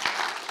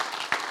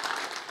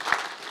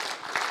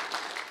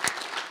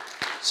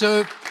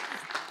 So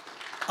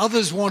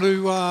others want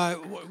to,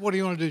 what do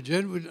you want to do,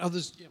 Jen? Would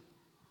others? Yeah.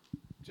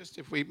 Just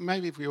if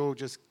we all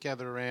just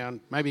gather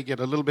around, maybe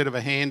get a little bit of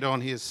a hand on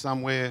here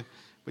somewhere.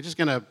 We're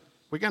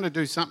going to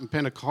do something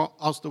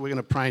Pentecostal. We're going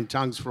to pray in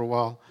tongues for a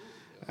while,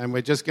 and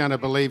we're just going to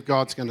believe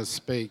God's going to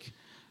speak.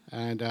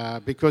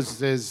 And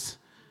because it's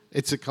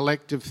a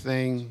collective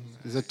thing.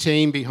 There's a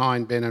team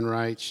behind Ben and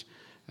Rach,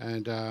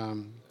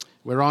 and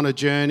we're on a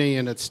journey,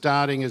 and it's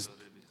starting, as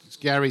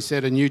Gary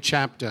said, a new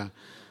chapter.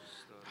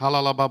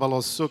 Halala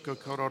babalo suka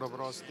kororo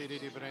brosti di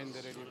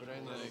brende di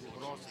brende di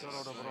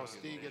brostoro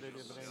brosti di brende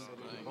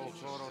di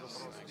bolsoro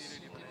brosti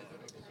di brende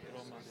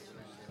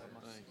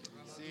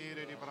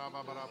sire di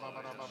braba braba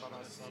braba braba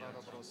sara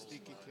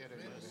brosti ki kere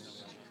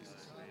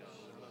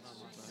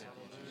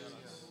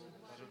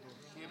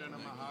kire na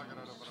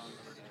mahagra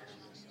branda.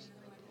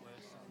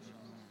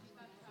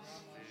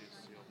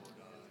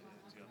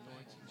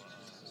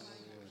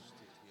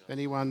 If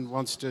anyone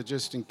wants to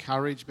just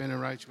encourage Ben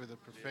and Rach with a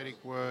prophetic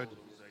word.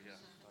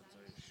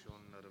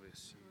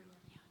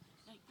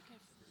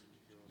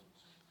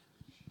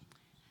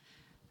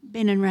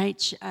 Ben and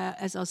Rach,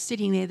 as I was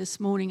sitting there this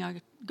morning,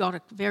 I got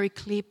a very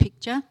clear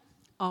picture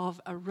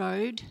of a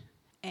road,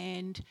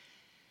 and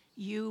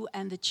you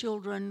and the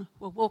children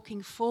were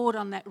walking forward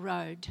on that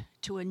road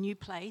to a new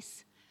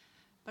place.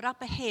 But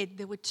up ahead,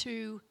 there were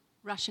 2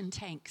 Russian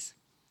tanks,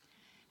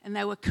 and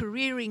they were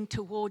careering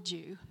toward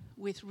you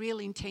with real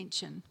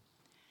intention.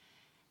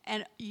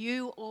 And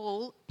you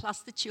all,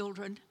 plus the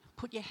children,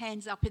 put your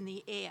hands up in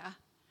the air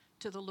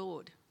to the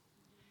Lord.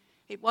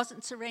 It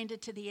wasn't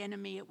surrendered to the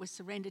enemy, it was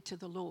surrendered to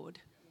the Lord.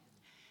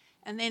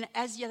 And then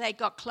as they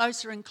got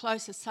closer and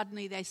closer,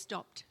 suddenly they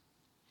stopped.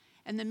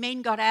 And the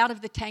men got out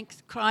of the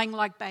tanks crying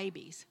like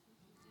babies.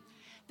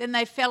 Then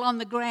they fell on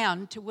the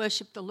ground to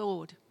worship the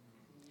Lord.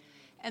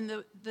 And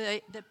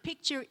the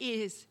picture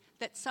is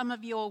that some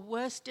of your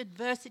worst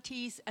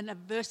adversities and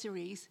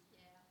adversaries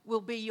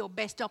will be your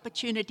best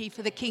opportunity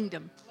for the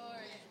kingdom.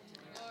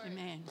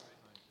 Amen.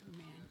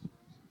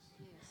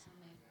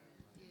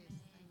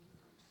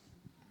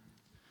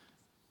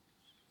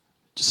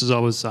 just as I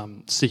was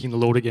seeking the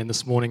Lord again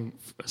this morning,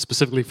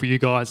 specifically for you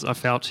guys, I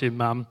felt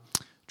Him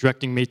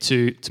directing me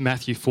to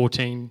Matthew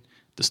 14,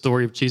 the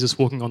story of Jesus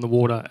walking on the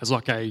water as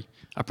like a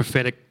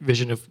prophetic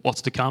vision of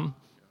what's to come.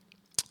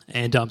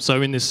 And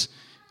so in this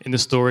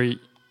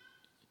story,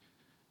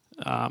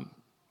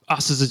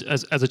 us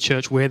as a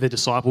church, we're the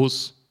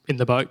disciples in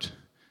the boat,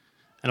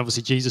 and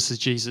obviously Jesus is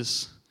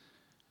Jesus.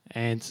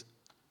 And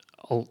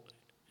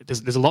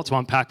there's a lot to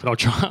unpack, but I'll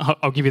try.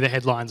 I'll give you the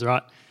headlines, all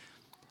right?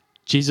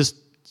 Jesus,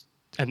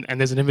 and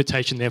there's an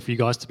invitation there for you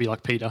guys to be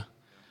like Peter.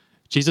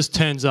 Jesus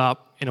turns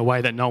up in a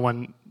way that no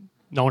one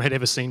had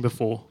ever seen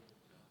before.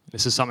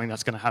 This is something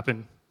that's going to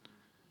happen.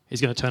 He's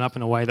going to turn up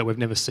in a way that we've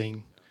never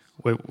seen.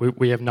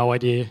 We have no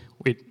idea.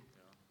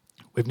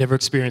 We've never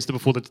experienced it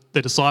before.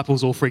 The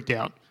disciples all freaked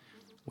out.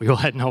 We all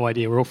had no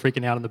idea. We're all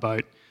freaking out in the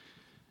boat.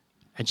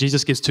 And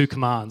Jesus gives 2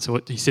 commands. So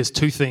he says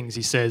 2 things.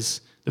 He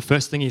says, the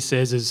first thing he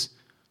says is,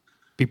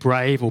 be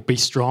brave or be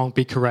strong,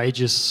 be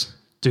courageous.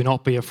 Do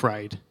not be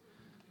afraid.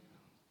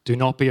 Do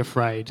not be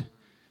afraid.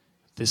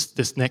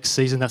 This next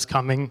season that's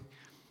coming,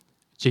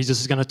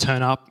 Jesus is going to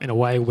turn up in a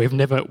way we've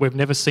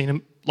never seen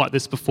him like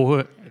this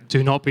before.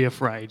 Do not be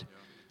afraid.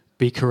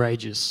 Be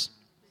courageous.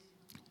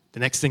 The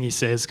next thing he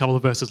says, a couple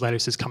of verses later, he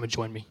says, come and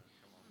join me.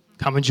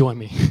 Come and join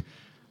me.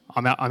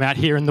 I'm out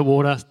here in the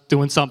water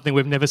doing something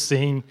we've never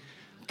seen.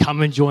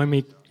 Come and join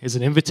me. Here's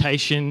an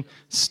invitation.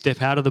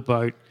 Step out of the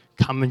boat.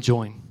 Come and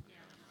join.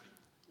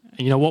 And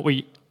you know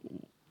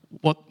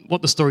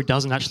what the story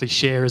doesn't actually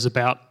share is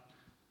about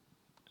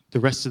the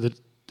rest of the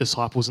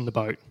disciples in the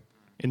boat.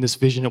 In this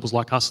vision, it was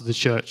like us as the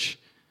church.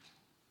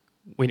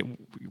 We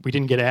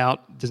didn't get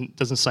out.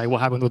 Doesn't say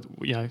what happened with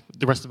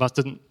the rest of us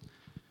didn't.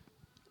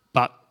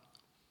 But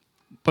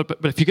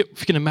if you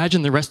can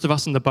imagine the rest of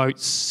us in the boat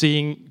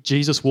seeing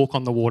Jesus walk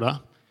on the water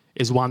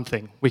is one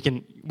thing. We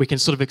can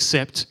sort of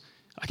accept,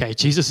 okay,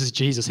 Jesus is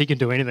Jesus. He can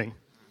do anything.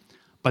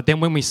 But then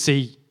when we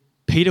see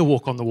Peter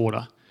walk on the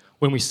water,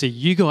 when we see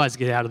you guys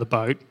get out of the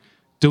boat,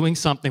 doing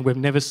something we've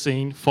never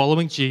seen,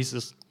 following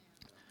Jesus,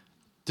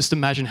 just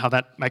imagine how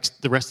that makes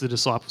the rest of the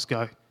disciples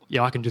go,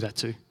 yeah, I can do that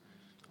too.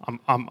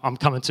 I'm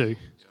coming too.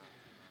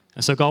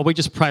 And so, God, we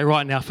just pray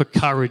right now for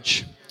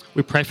courage.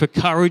 We pray for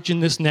courage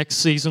in this next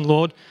season,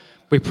 Lord.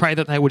 We pray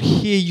that they would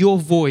hear your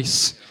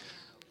voice,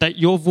 that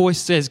your voice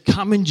says,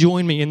 come and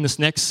join me in this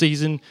next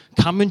season.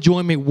 Come and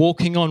join me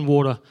walking on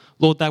water.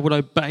 Lord, they would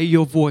obey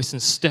your voice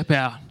and step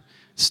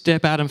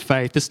out in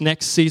faith. This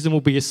next season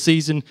will be a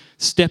season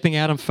stepping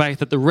out in faith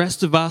that the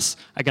rest of us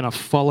are going to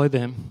follow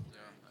them.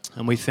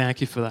 And we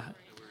thank you for that.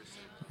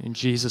 In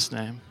Jesus'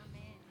 name.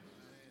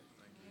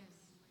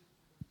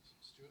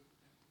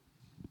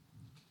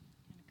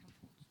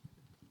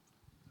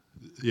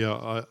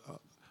 Yeah,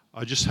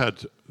 I just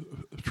had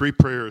 3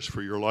 prayers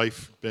for your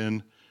life,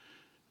 Ben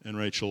and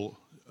Rachel.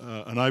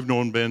 And I've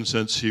known Ben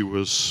since he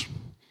was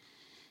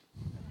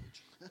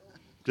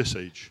this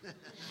age.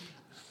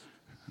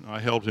 I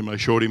helped him. I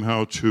showed him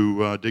how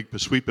to dig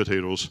sweet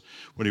potatoes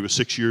when he was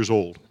 6 years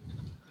old.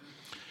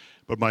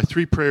 But my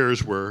 3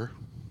 prayers were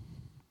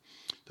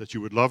that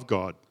you would love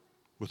God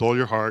with all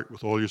your heart,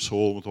 with all your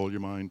soul, with all your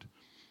mind,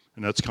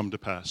 and that's come to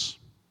pass.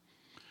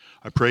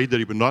 I prayed that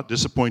he would not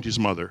disappoint his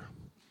mother,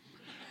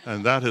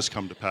 and that has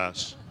come to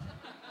pass.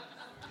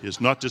 He has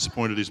not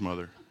disappointed his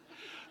mother.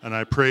 And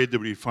I prayed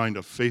that he'd find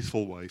a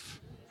faithful wife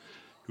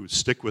who would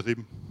stick with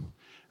him,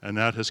 and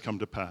that has come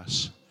to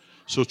pass.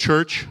 So,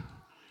 church,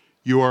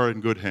 you are in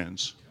good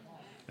hands.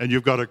 And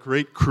you've got a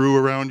great crew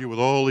around you with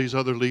all these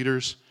other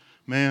leaders.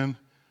 Man,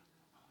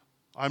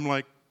 I'm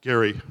like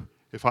Gary.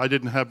 If I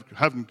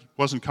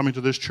wasn't coming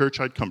to this church,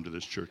 I'd come to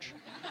this church.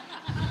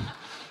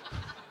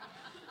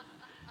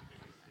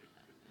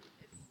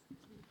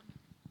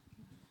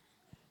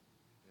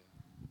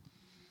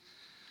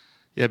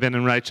 Yeah, Ben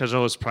and Rach, as I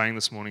was praying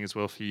this morning as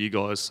well for you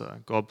guys,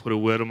 God put a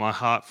word on my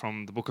heart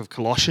from the book of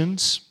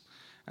Colossians,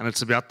 and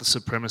it's about the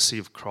supremacy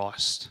of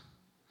Christ.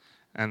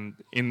 And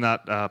in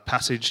that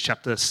passage,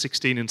 chapter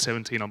 16 and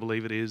 17, I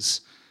believe it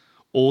is,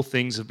 all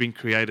things have been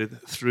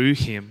created through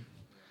him,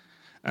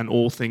 and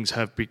all things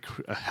have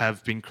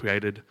been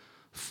created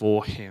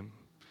for him.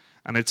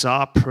 And it's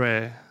our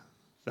prayer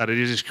that it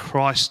is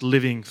Christ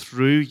living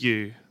through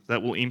you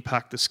that will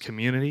impact this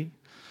community,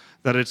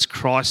 that it's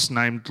Christ's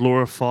name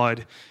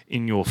glorified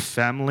in your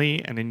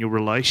family and in your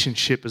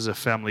relationship as a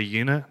family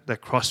unit,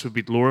 that Christ would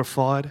be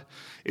glorified.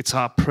 It's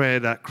our prayer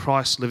that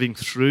Christ living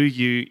through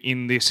you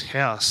in this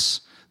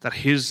house, that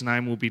his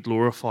name will be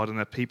glorified and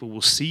that people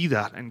will see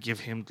that and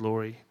give him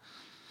glory.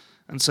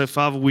 And so,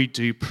 Father, we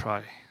do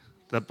pray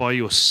that by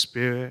your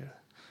Spirit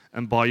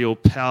and by your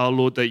power,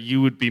 Lord, that you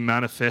would be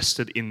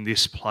manifested in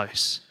this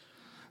place.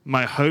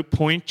 May Hope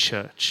Point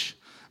Church,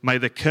 may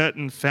the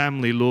Curtin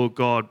family, Lord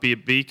God, be a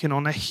beacon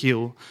on a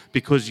hill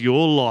because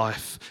your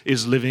life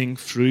is living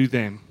through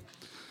them.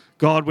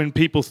 God, when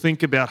people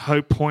think about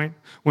Hope Point,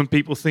 when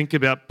people think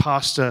about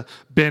Pastor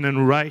Ben and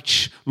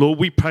Rach, Lord,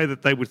 we pray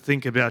that they would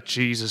think about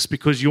Jesus,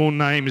 because your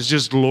name is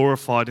just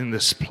glorified in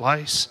this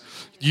place.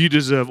 You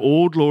deserve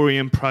all glory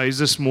and praise.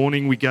 This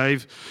morning we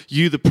gave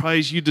you the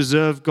praise you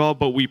deserve, God,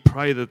 but we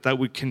pray that that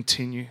would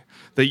continue,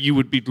 that you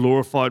would be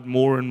glorified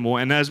more and more.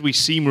 And as we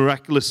see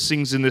miraculous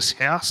things in this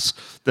house,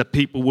 that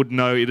people would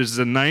know it is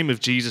the name of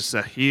Jesus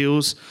that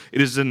heals.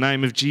 It is the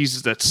name of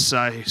Jesus that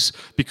saves.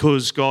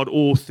 Because, God,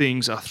 all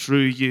things are through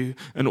you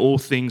and all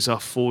things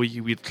are for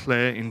you. We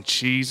declare in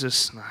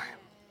Jesus' name.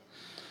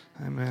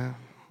 Amen.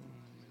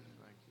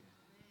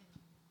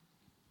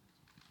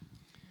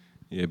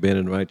 Yeah, Ben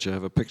and Rachel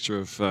have a picture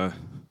of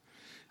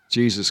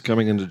Jesus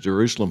coming into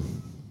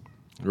Jerusalem,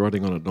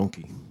 riding on a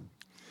donkey.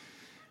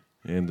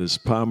 And there's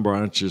palm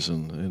branches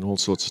and all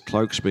sorts of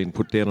cloaks being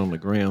put down on the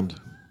ground.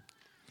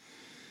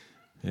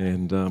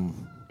 And the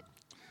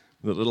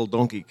little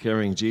donkey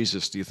carrying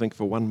Jesus, do you think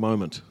for one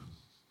moment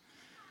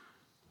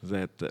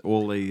that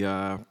all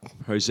the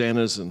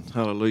hosannas and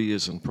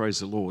hallelujahs and praise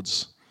the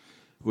Lords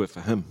were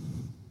for him?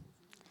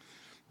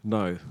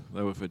 No,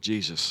 they were for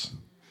Jesus.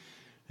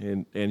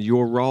 And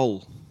your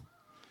role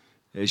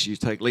as you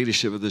take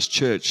leadership of this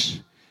church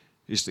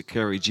is to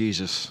carry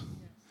Jesus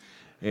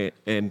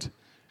and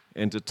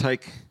to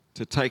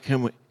take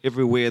him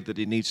everywhere that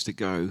he needs to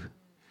go,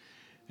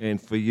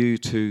 and for you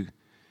to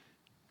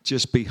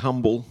just be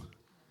humble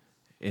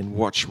and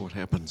watch what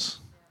happens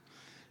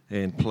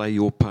and play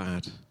your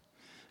part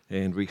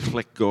and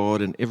reflect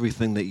God in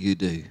everything that you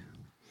do.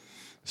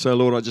 So,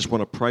 Lord, I just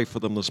want to pray for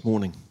them this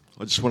morning.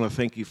 I just want to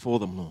thank you for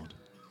them, Lord.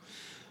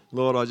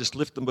 Lord, I just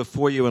lift them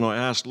before you, and I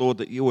ask, Lord,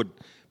 that you would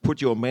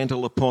put your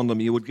mantle upon them.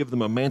 You would give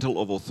them a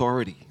mantle of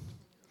authority.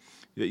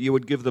 That you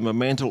would give them a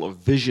mantle of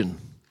vision.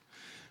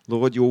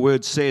 Lord, your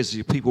word says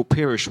your people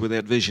perish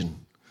without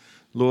vision.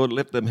 Lord,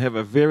 let them have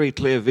a very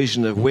clear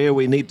vision of where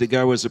we need to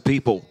go as a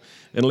people,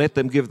 and let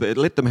them have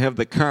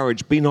the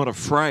courage. Be not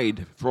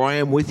afraid, for I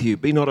am with you.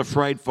 Be not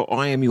afraid, for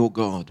I am your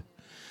God.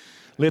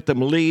 Let them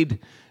lead,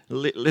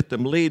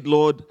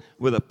 Lord,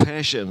 with a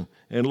passion.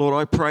 And Lord,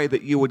 I pray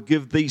that you would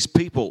give these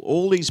people,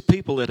 all these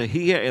people that are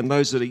here and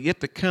those that are yet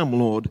to come,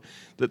 Lord,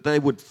 that they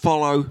would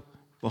follow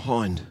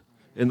behind,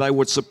 and they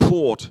would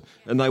support,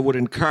 and they would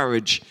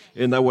encourage,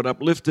 and they would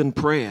uplift in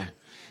prayer.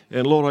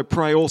 And Lord, I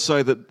pray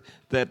also that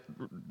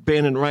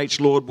Ben and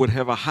Rach, Lord, would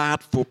have a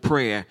heart for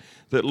prayer,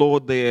 that,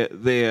 Lord, they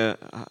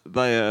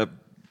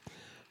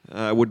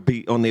would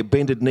be on their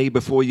bended knee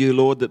before you,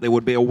 Lord, that there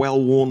would be a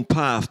well-worn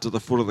path to the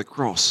foot of the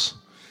cross.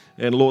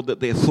 And Lord, that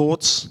their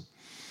thoughts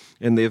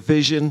and their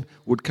vision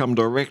would come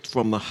direct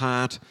from the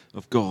heart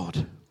of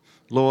God.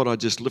 Lord, I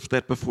just lift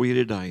that before you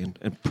today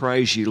and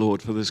praise you,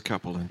 Lord, for this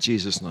couple in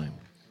Jesus' name.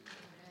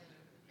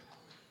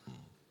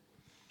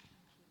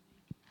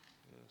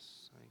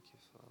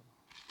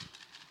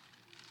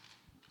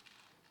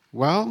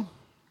 Well,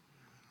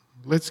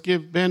 let's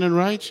give Ben and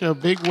Rach a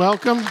big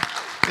welcome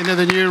into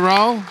the new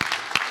role.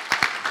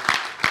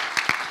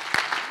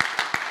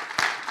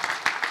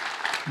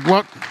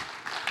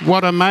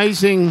 What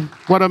amazing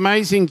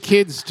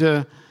kids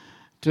to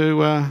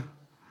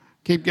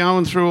keep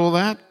going through all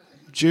that.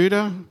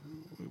 Judah,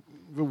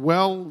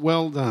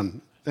 well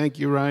done. Thank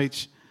you,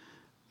 Rach.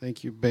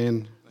 Thank you,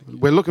 Ben.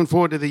 We're looking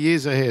forward to the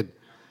years ahead.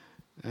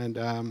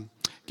 And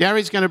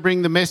Gary's going to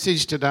bring the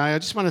message today. I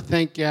just want to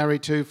thank Gary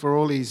too for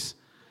all his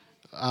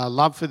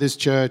love for this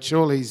church,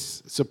 all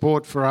his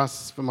support for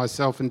us, for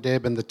myself and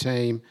Deb and the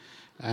team.